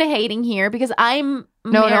man-hating here because I'm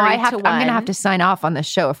married to one. I'm going to have to sign off on this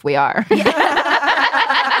show if we are.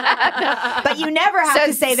 But you never have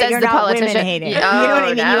to say that you're not women-hating. You know what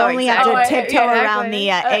I mean? You only have to tiptoe around the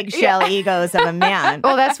eggshell egos of a man.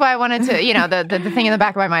 Well, that's why I wanted to, the thing in the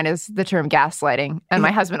back of my mind is the term gaslighting. And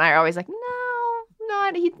my husband and I are always like, no,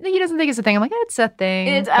 he doesn't think it's a thing. I'm like, it's a thing.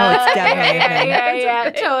 It's definitely a thing. Yeah,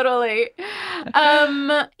 totally.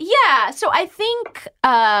 So I think,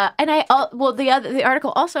 the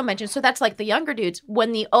article also mentioned, so that's like the younger dudes.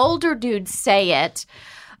 When the older dudes say it,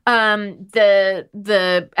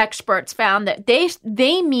 the experts found that they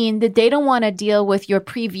mean that they don't want to deal with your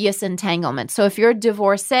previous entanglement. So if you're a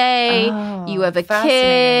divorcee, you have a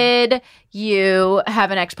kid, you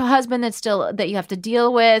have an ex-husband that you have to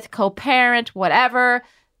deal with, co-parent, whatever,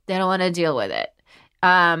 they don't want to deal with it.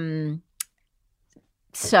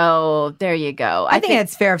 So there you go. I think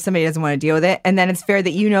it's fair if somebody doesn't want to deal with it, and then it's fair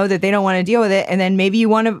that you know that they don't want to deal with it, and then maybe you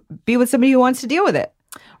want to be with somebody who wants to deal with it.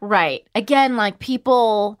 Right. Again, like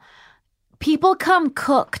people come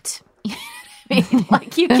cooked. You know what I mean?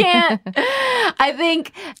 Like you can't. I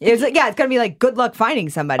think it's gonna be like good luck finding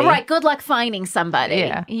somebody. Right. Good luck finding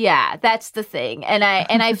somebody. Yeah. That's the thing. And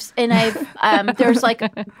I've there's like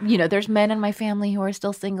there's men in my family who are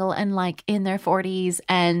still single and like in their 40s,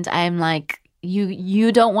 and I'm like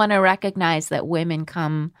you don't want to recognize that women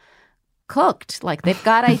come cooked. Like they've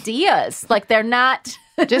got ideas. Like they're not.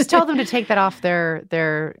 Just tell them to take that off their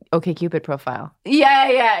OkCupid profile.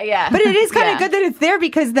 Yeah. But it is kind of good that it's there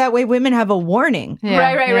because that way women have a warning.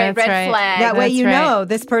 Yeah. Right. Red flag. That way know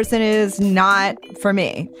this person is not for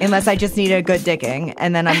me unless I just need a good dicking,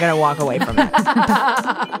 and then I'm going to walk away from it.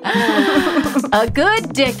 A good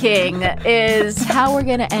dicking is how we're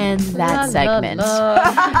going to end that segment.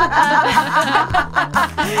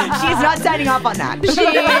 She's not signing off on that.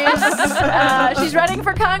 She's running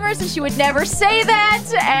for Congress, and she would never say that.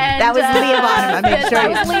 And that was Leah Bonnema. That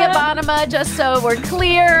was Leah Bonnema, just so we're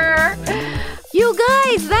clear. You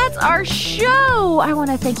guys, that's our show. I want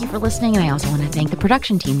to thank you for listening, and I also want to thank the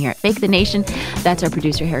production team here at Fake the Nation. That's our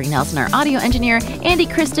producer, Harry Nelson, our audio engineer, Andy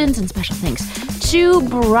Christens, and special thanks to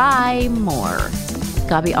Bry Moore.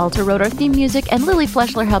 Gabi Alter wrote our theme music, and Lily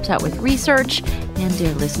Fleshler helps out with research. And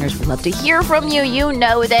dear listeners, we'd love to hear from you. You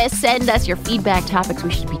know this. Send us your feedback, topics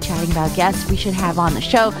we should be chatting about, guests we should have on the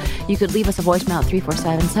show. You could leave us a voicemail at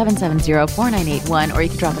 347-770-4981, or you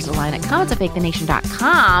can drop us a line at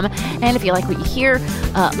comments@fakethenation.com. And if you like what you hear,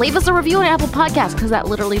 leave us a review on Apple Podcasts, because that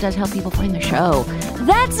literally does help people find the show.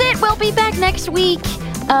 That's it. We'll be back next week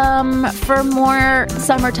for more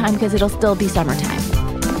summertime, because it'll still be summertime.